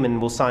scream, and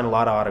we'll sign a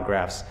lot of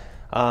autographs.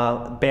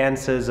 Band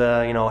says,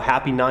 you know,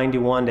 happy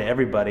 91 to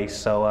everybody,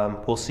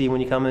 so we'll see you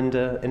when you come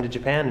into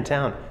Japan in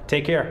town.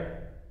 Take care.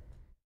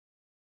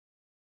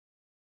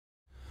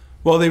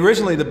 Well,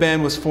 originally the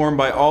band was formed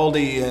by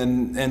Aldy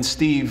and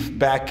Steve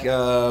back,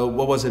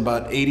 what was it,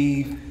 about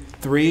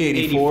 83,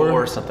 84? 84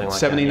 or something like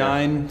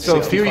 79. that, So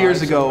a few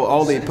years ago,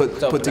 Aldy put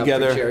Open up for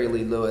together Jerry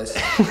Lee Lewis.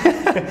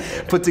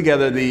 put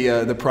together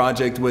the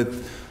project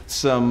with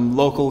some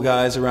local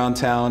guys around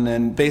town,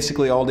 and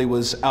basically Aldy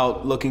was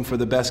out looking for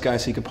the best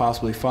guys he could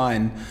possibly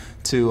find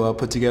to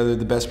put together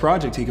the best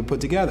project he could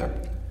put together.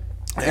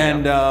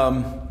 And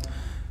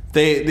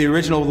the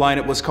original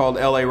lineup was called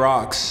LA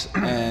Rocks,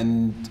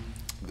 and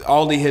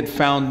Aldy had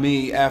found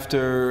me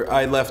after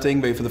I left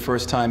Yngwie for the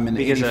first time in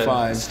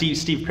 '85.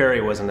 Steve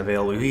Perry wasn't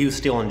available. He was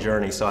still on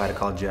Journey, so I had to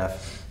call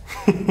Jeff.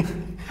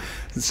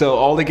 So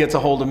Aldy gets a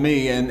hold of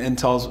me and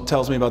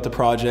tells me about the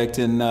project,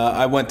 and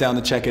I went down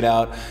to check it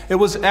out. It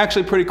was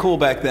actually pretty cool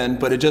back then,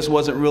 but it just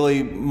wasn't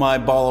really my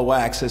ball of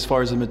wax as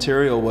far as the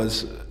material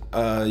was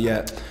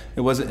yet.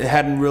 It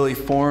hadn't really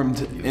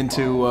formed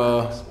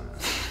into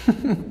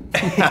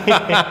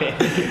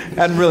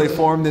hadn't really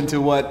formed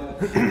into what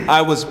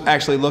I was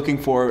actually looking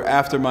for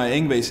after my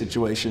Yngwie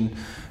situation.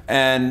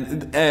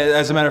 And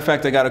as a matter of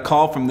fact, I got a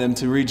call from them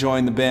to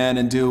rejoin the band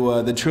and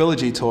do the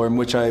Trilogy tour,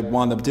 which I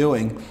wound up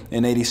doing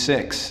in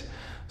 '86.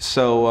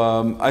 So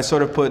I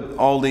sort of put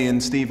Aldy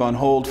and Steve on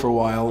hold for a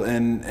while,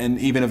 and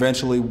even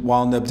eventually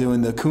wound up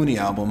doing the Cooney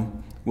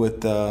album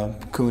with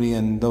Cooney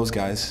and those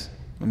guys.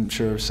 I'm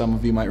sure some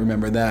of you might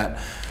remember that.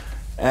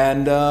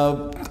 And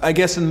I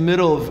guess in the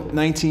middle of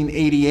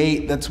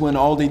 1988, that's when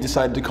Aldy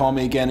decided to call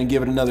me again and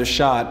give it another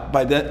shot.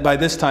 By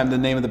this time, the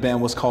name of the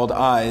band was called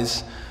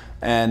Eyes.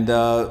 And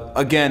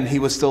again, we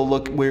were still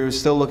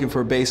looking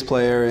for a bass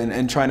player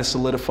and trying to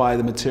solidify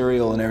the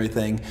material and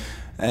everything.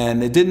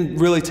 And it didn't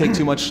really take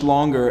too much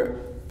longer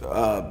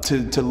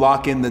to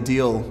lock in the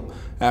deal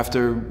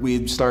after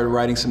we started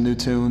writing some new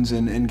tunes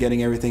and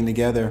getting everything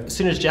together. As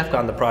soon as Jeff got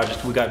on the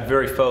project, we got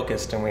very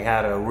focused, and we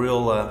had a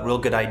real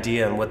good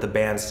idea on what the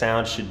band's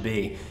sound should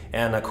be.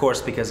 And of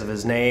course, because of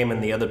his name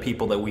and the other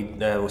people that we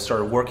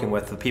started working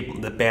with,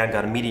 the band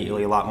got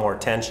immediately a lot more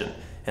attention,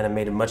 and it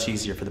made it much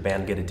easier for the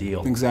band to get a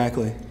deal.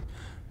 Exactly.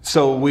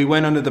 So we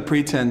went under the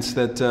pretense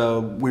that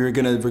we were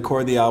going to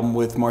record the album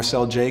with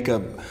Marcel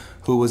Jacob,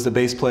 who was the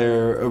bass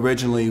player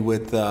originally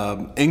with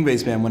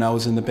Yngwie's band when I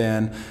was in the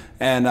band.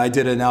 And I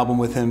did an album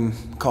with him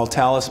called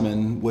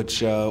Talisman,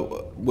 which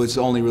was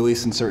only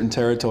released in certain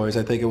territories.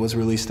 I think it was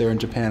released there in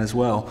Japan as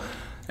well.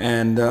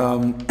 And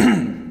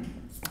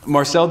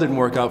Marcel didn't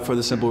work out for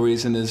the simple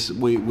reason is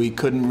we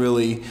couldn't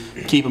really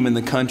keep him in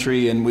the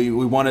country, and we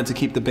wanted to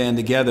keep the band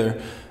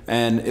together.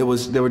 And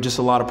there were just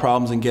a lot of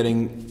problems in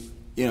getting,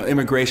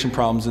 immigration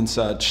problems and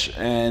such.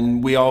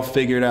 And we all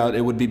figured out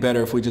it would be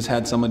better if we just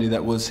had somebody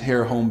that was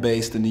here home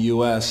based in the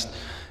U.S.,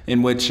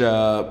 in which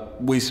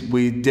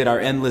we did our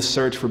endless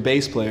search for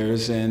bass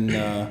players. And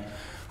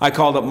I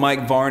called up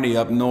Mike Varney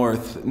up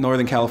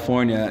Northern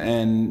California,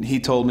 and he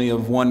told me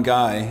of one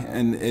guy,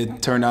 and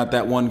it turned out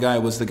that one guy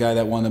was the guy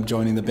that wound up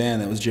joining the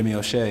band. That was Jimmy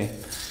O'Shea.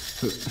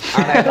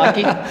 Aren't I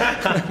lucky?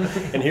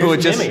 And here's Who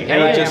had Jimmy.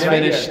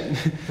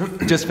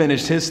 just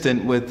finished his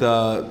stint with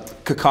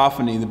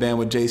Cacophony, the band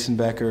with Jason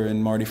Becker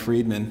and Marty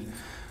Friedman.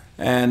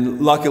 And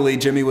luckily,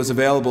 Jimmy was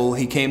available.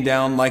 He came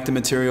down, liked the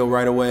material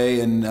right away,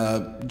 and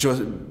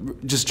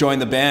just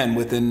joined the band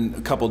within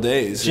a couple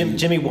days.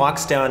 Jimmy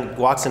walks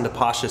into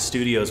Pasha's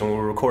studios when we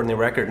were recording the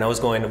record, and I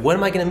was going, when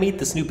am I going to meet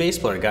this new bass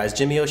player, guys?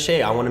 Jimmy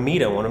O'Shea, I want to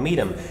meet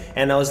him.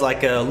 And I was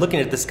like looking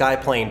at this guy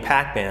playing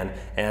Pac-Man,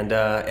 and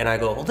I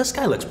go, well, this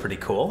guy looks pretty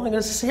cool. I go,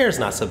 his hair's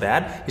not so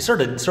bad. He's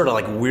sort of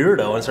like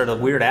weirdo and sort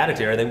of weird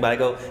attitude and everything, but I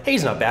go, hey,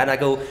 he's not bad. And I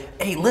go,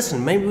 hey,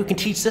 listen, maybe we can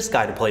teach this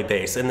guy to play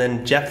bass. And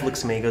then Jeff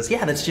looks at me and goes,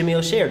 yeah, that's Jimmy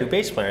O'Shea, our new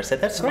bass player. I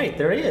said, that's great,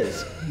 there he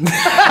is.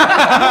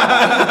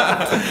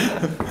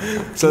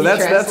 So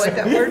that's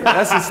that word?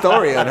 that's the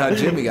story on how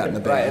Jimmy got in the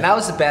band. Right, and I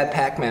was a bad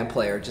Pac-Man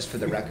player, just for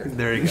the record.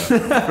 There you go,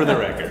 for the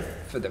record.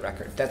 For the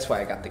record. That's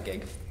why I got the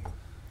gig.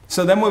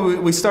 So then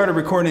when we started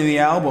recording the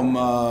album,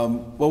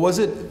 what was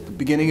it?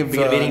 Beginning of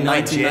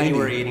 89,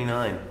 January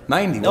 89.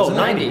 90, No,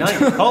 wasn't it?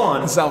 90. Hold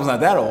on. This album's not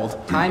that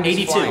old. Time is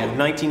 82, flying.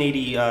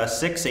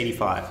 1986,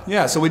 85.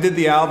 Yeah, so we did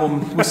the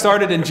album. We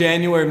started in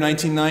January of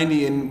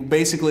 1990, and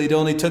basically it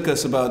only took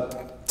us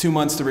about 2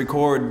 months to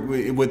record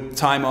with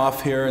time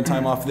off here and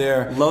time off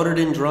there. Loaded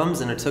in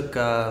drums, and it took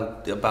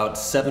about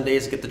 7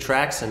 days to get the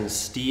tracks, and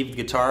Steve,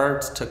 the guitar,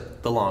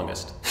 took the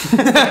longest.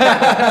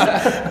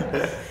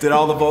 Did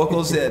all the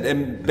vocals,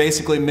 and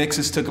basically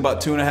mixes took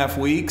about 2.5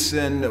 weeks,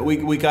 and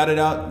we got it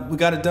out. We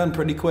got it done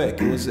pretty quick.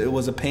 It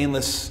was a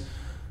painless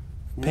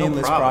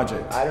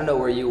project. I don't know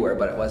where you were,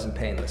 but it wasn't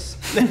painless.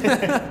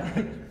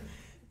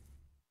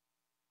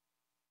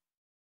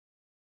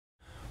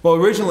 Well,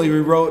 originally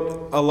we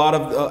wrote a lot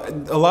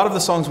of the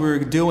songs we were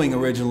doing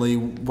originally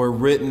were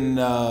written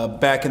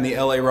back in the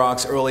LA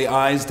Rocks early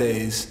Eyes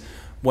days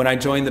when I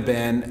joined the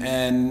band,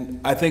 and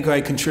I think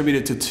I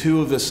contributed to 2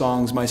 of the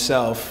songs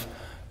myself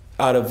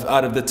out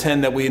of the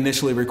 10 that we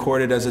initially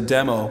recorded as a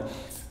demo.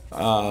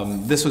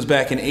 This was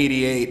back in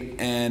 '88,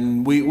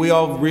 and we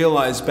all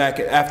realized back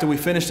after we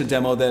finished the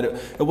demo that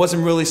it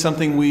wasn't really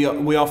something we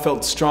all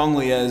felt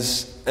strongly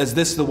as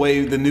this the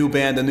way the new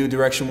band, the new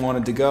direction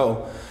wanted to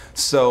go.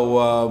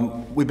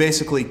 So we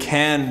basically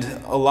canned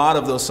a lot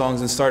of those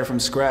songs and started from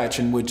scratch,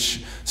 in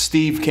which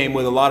Steve came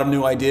with a lot of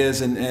new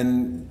ideas,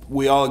 and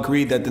we all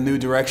agreed that the new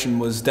direction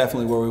was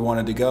definitely where we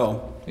wanted to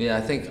go. Yeah,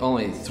 I think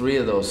only 3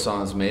 of those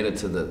songs made it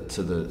to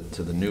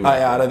the new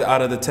record.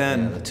 Out of the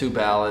 10. Yeah, the 2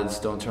 ballads,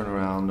 Don't Turn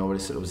Around, Nobody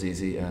Said It Was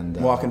Easy, and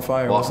Walkin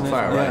Fire. Walkin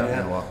Fire, right?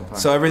 Yeah. Walkin Fire.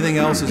 So everything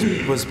else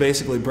was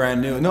basically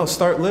brand new. No,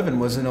 Start Livin'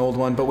 was an old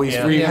one, but we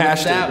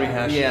rehashed it. We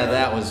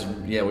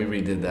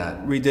redid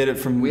that. Redid it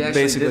from we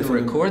actually basically didn't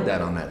record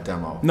that on that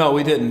demo. No,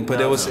 we didn't.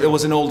 But it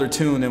was an older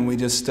tune, and we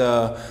just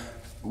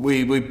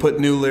we put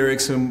new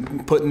lyrics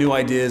and put new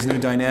ideas, new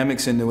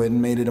dynamics into it,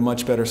 and made it a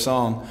much better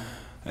song.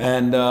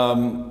 And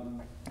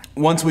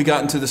once we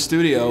got into the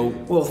studio...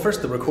 Well,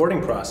 first the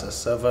recording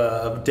process of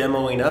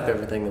demoing up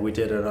everything that we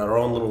did at our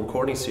own little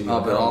recording studio.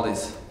 Oh, but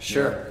Aldy's.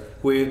 Sure. Yeah.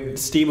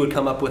 Steve would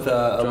come up with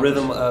a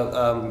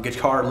rhythm,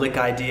 guitar lick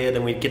idea,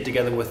 then we'd get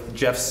together with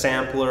Jeff's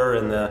sampler,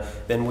 and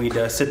then we'd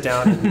sit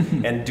down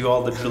and do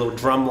all the little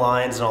drum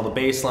lines and all the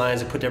bass lines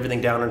and put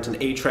everything down into an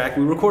 8-track.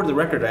 We recorded the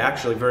record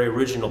actually a very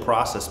original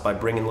process by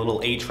bringing a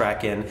little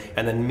 8-track in,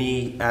 and then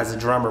me as a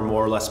drummer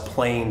more or less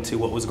playing to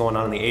what was going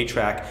on in the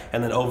 8-track,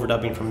 and then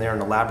overdubbing from there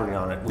and elaborating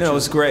on it. It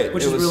was great.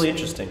 Which is really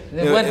interesting.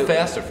 It went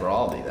faster for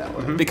Aldy that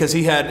way. Because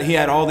he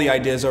had all the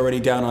ideas already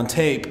down on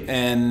tape,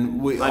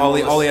 and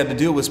all he had to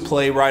do was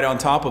play right on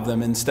top of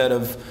them instead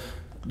of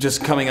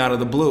just coming out of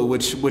the blue,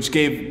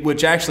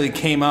 which actually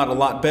came out a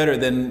lot better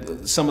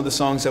than some of the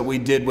songs that we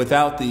did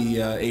without the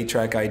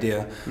 8-track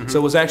idea. So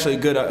it was actually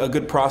a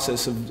good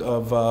process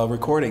of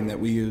recording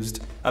that we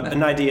used.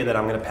 An idea that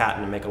I'm going to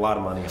patent and make a lot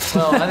of money on.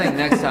 Well, I think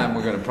next time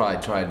we're going to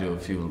probably try to do a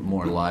few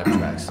more live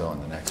tracks though on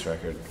the next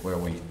record, where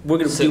we're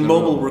going to do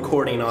mobile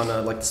recording on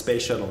like the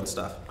space shuttle and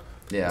stuff.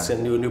 Yeah. It's a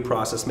new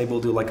process. Maybe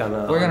we'll do like on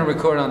a... We're going to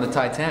record on the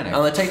Titanic.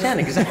 On the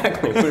Titanic,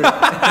 exactly.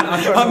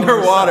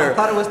 Underwater. I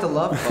thought it was the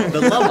Love Boat.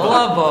 The Love Boat. The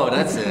Love Boat,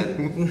 that's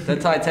it. The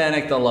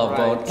Titanic, the Love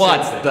Boat.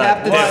 What's the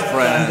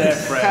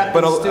difference?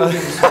 But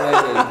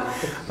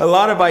a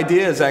lot of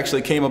ideas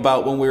actually came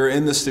about when we were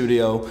in the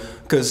studio,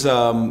 because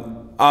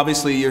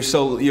obviously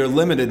you're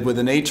limited with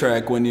an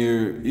 8-track when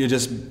you're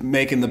just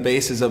making the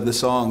bases of the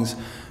songs.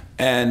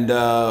 And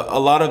a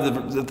lot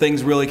of the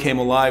things really came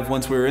alive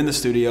once we were in the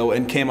studio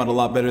and came out a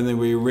lot better than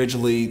we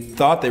originally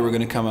thought they were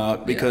going to come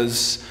out,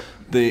 because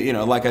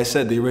like I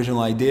said, the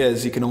original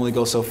ideas, you can only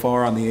go so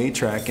far on the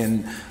 8-track,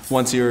 and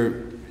once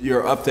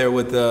you're up there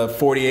with the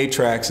 48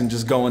 tracks and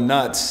just going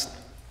nuts,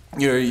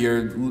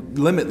 you're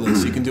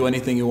limitless. You can do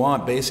anything you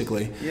want,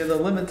 basically. Yeah, the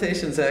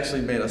limitations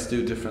actually made us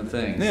do different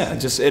things. Yeah,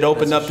 it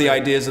opened up the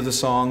ideas of the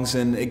songs,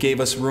 and it gave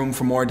us room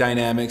for more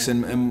dynamics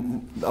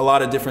and a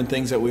lot of different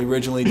things that we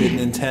originally didn't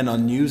intend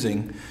on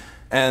using.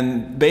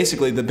 And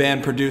basically, the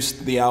band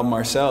produced the album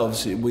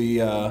ourselves.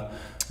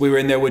 We were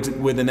in there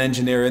with an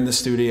engineer in the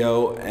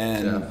studio,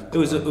 and it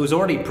was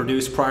already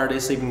produced prior to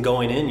us even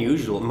going in.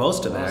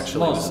 Most of it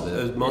actually.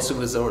 Most of it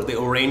was the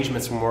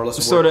arrangements were more or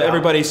less sort of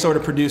everybody sort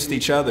of produced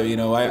each other.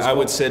 I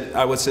would sit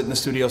in the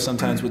studio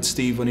sometimes with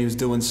Steve when he was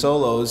doing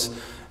solos.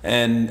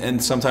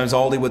 And sometimes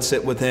Aldy would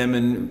sit with him,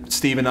 and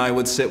Steve and I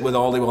would sit with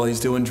Aldy while he's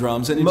doing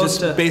drums, and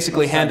just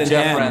basically hand in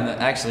hand.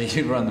 Actually,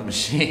 you run the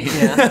machine.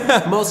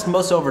 Yeah. most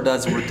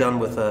overdubs were done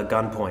with a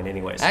gunpoint,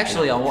 anyways.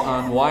 Actually,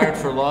 on Wired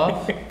for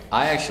Love,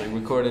 I actually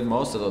recorded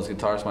most of those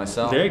guitars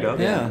myself. There you go.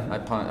 Yeah. I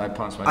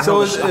punched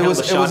myself. So it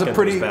was a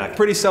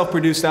pretty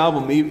self-produced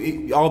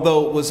album.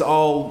 Although it was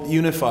all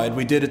unified,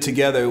 we did it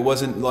together. It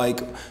wasn't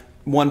like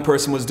one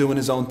person was doing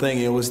his own thing.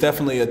 It was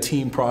definitely a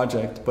team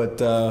project, but.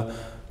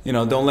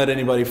 Don't let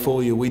anybody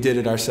fool you. We did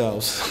it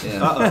ourselves.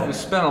 Yeah. We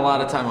spent a lot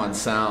of time on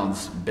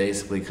sounds,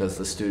 basically, because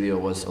the studio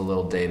was a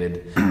little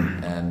dated,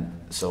 and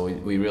so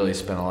we really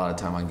spent a lot of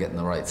time on getting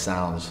the right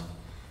sounds.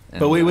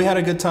 But we had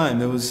a good time.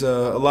 There was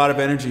a lot of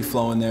energy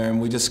flowing there,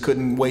 and we just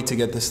couldn't wait to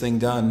get this thing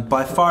done.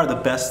 By far, the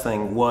best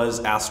thing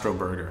was Astro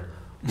Burger.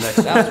 That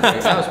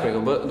was pretty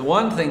good. But the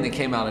one thing that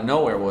came out of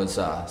nowhere was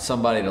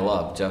Somebody to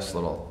Love, Jeff's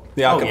little...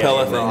 The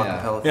acapella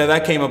thing. Yeah.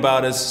 That came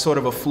about as sort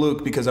of a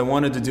fluke, because I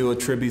wanted to do a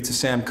tribute to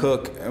Sam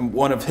Cooke, and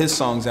one of his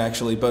songs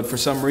actually, but for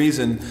some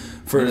reason,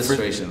 for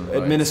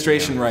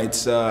administration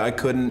rights, I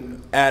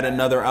couldn't add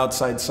another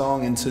outside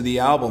song into the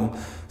album.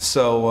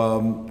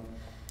 So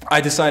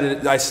I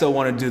decided I still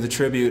wanted to do the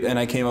tribute, and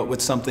I came up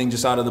with something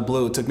just out of the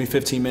blue. It took me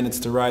 15 minutes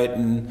to write,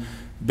 and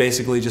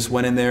basically just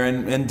went in there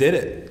and did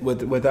it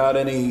without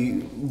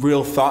any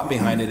real thought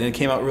behind it, and it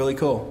came out really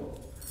cool.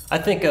 I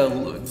think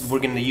we're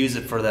going to use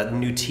it for that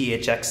new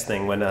THX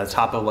thing when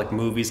top of like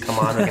movies come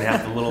on. We're going to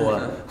have the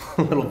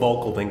little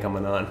vocal thing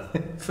coming on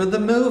for the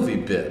movie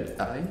bit.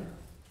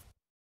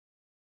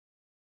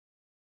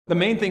 The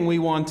main thing we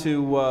want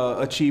to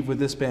achieve with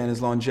this band is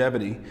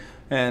longevity,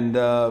 and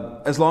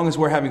as long as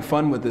we're having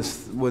fun with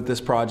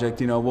this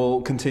project,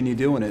 we'll continue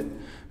doing it.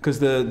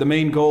 Because the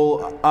main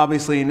goal,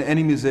 obviously, in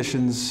any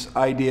musician's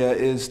idea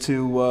is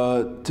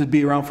to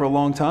be around for a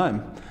long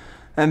time.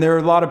 And there are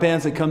a lot of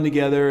bands that come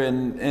together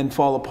and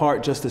fall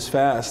apart just as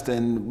fast,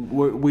 and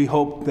we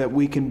hope that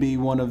we can be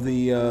one of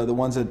the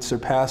ones that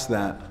surpass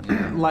that.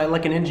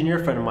 Like an engineer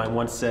friend of mine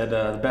once said,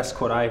 the best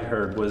quote I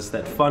heard was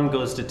that fun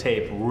goes to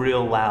tape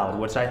real loud,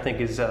 which I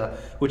think is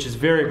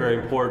very, very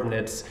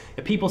important.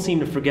 People seem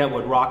to forget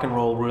what rock and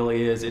roll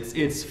really is.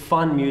 It's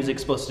fun music,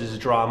 supposed to just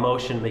draw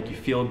emotion, make you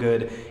feel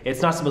good.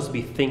 It's not supposed to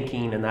be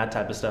thinking and that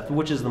type of stuff,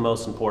 which is the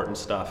most important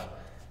stuff.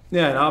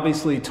 Yeah, and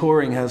obviously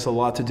touring has a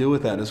lot to do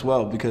with that as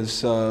well,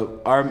 because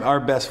our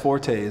best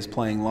forte is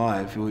playing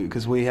live,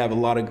 because we have a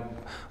lot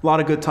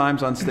of good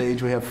times on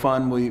stage. We have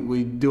fun.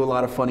 We do a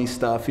lot of funny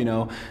stuff, you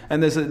know,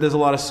 and there's a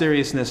lot of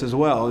seriousness as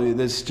well.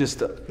 There's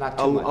just a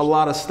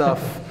lot of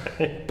stuff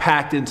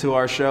packed into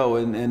our show,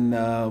 and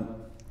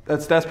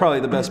that's probably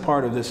the best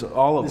part of this.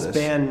 This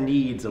band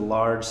needs a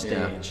large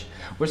stage. Yeah.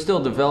 We're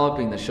still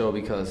developing the show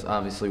because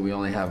obviously we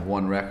only have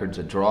one record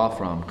to draw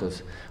from,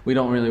 because we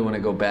don't really want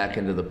to go back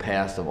into the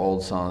past of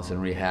old songs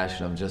and rehash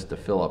them just to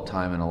fill up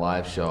time in a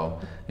live show.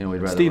 You know,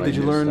 we'd rather. Steve, did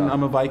you learn stuff.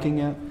 I'm a Viking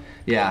yet?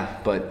 Yeah,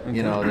 but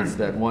you know, it's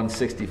that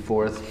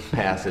 164th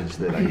passage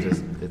that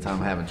I'm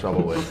having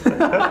trouble with.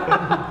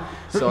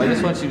 So I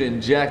just want you to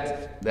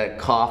inject that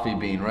coffee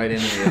bean right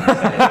into the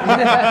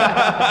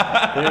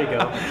There you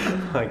go.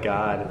 Oh my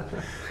God.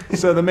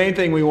 So the main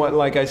thing we want,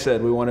 like I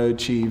said, we want to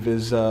achieve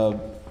is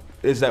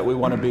that we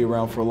want to be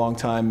around for a long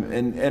time,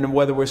 and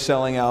whether we're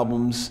selling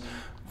albums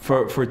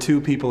for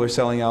 2 people or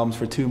selling albums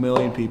for 2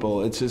 million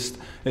people, it's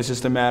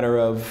just a matter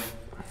of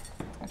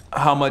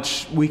how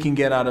much we can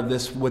get out of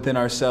this within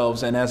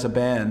ourselves and as a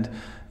band.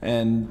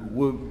 And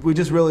we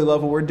just really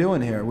love what we're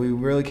doing here. We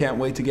really can't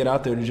wait to get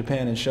out there to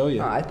Japan and show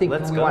you. I think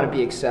we want to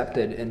be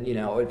accepted, and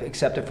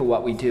accepted for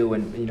what we do,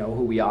 and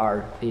who we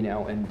are,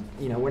 and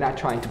we're not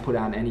trying to put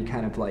on any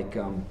kind of like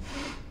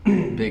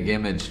big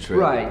image trip.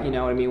 Right,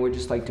 we're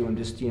just like doing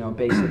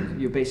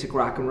basic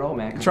rock and roll,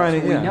 man.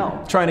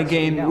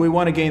 We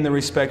want to gain the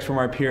respect from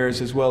our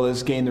peers as well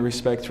as gain the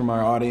respect from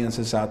our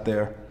audiences out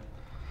there.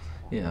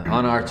 Yeah,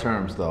 on our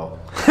terms, though.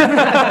 On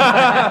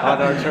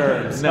our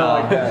terms.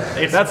 No,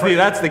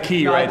 that's the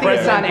key, right? I think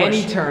it's on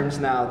any terms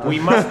now. Though. We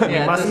must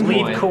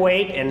leave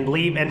Kuwait and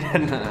leave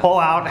and pull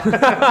out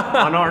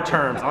on our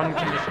terms.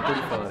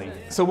 Unconditional funny.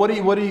 So what do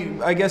you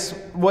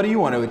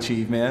want to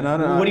achieve, man? I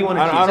don't know. What do you want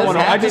to achieve?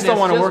 I just don't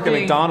want to work at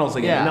McDonald's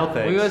again. Yeah, no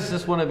thanks. We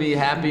just want to be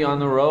happy on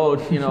the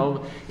road,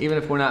 even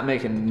if we're not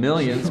making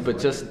millions, but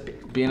just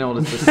being able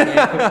to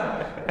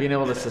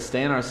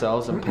sustain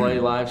ourselves and play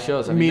live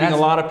shows. Meeting a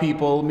lot of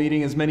people,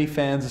 meeting as many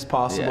fans as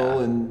possible,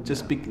 and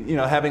just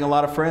having a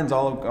lot of friends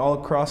all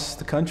across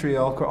the country,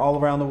 all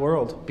around the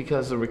world.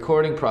 Because the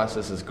recording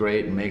process is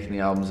great, and making the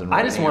albums and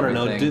I just want to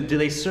know, do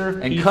they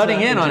serve pizza? And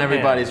cutting in on Japan?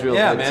 everybody's real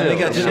good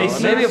man,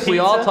 too. Maybe if we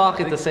all talk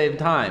at the same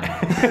time. No,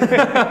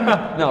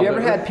 have you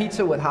ever had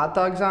pizza with hot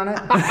dogs on it?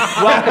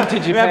 Welcome to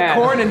Japan. We have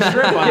corn and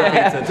shrimp on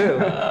pizza too.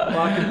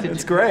 Welcome to Japan.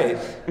 It's great.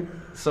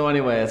 So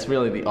anyway, it's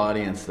really the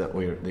audience that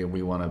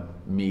we want to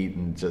meet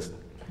and just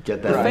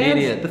get that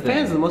The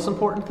fans are the most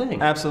important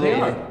thing.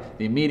 Absolutely.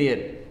 The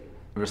immediate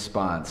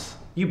response.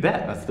 You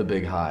bet. That's the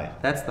big high.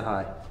 That's the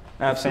high.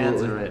 Absolutely.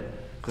 The fans are it.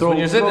 Because when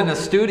you're sitting in the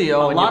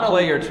studio and you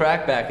play your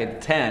track back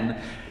at 10,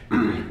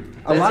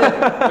 what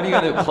are you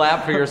going to do,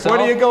 clap for yourself?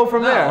 Where do you go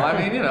from there?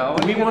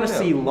 We want to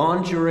see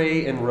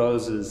lingerie and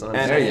roses on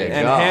There you go.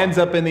 And hands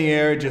up in the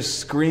air, just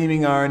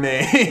screaming our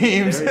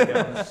names. There you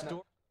go.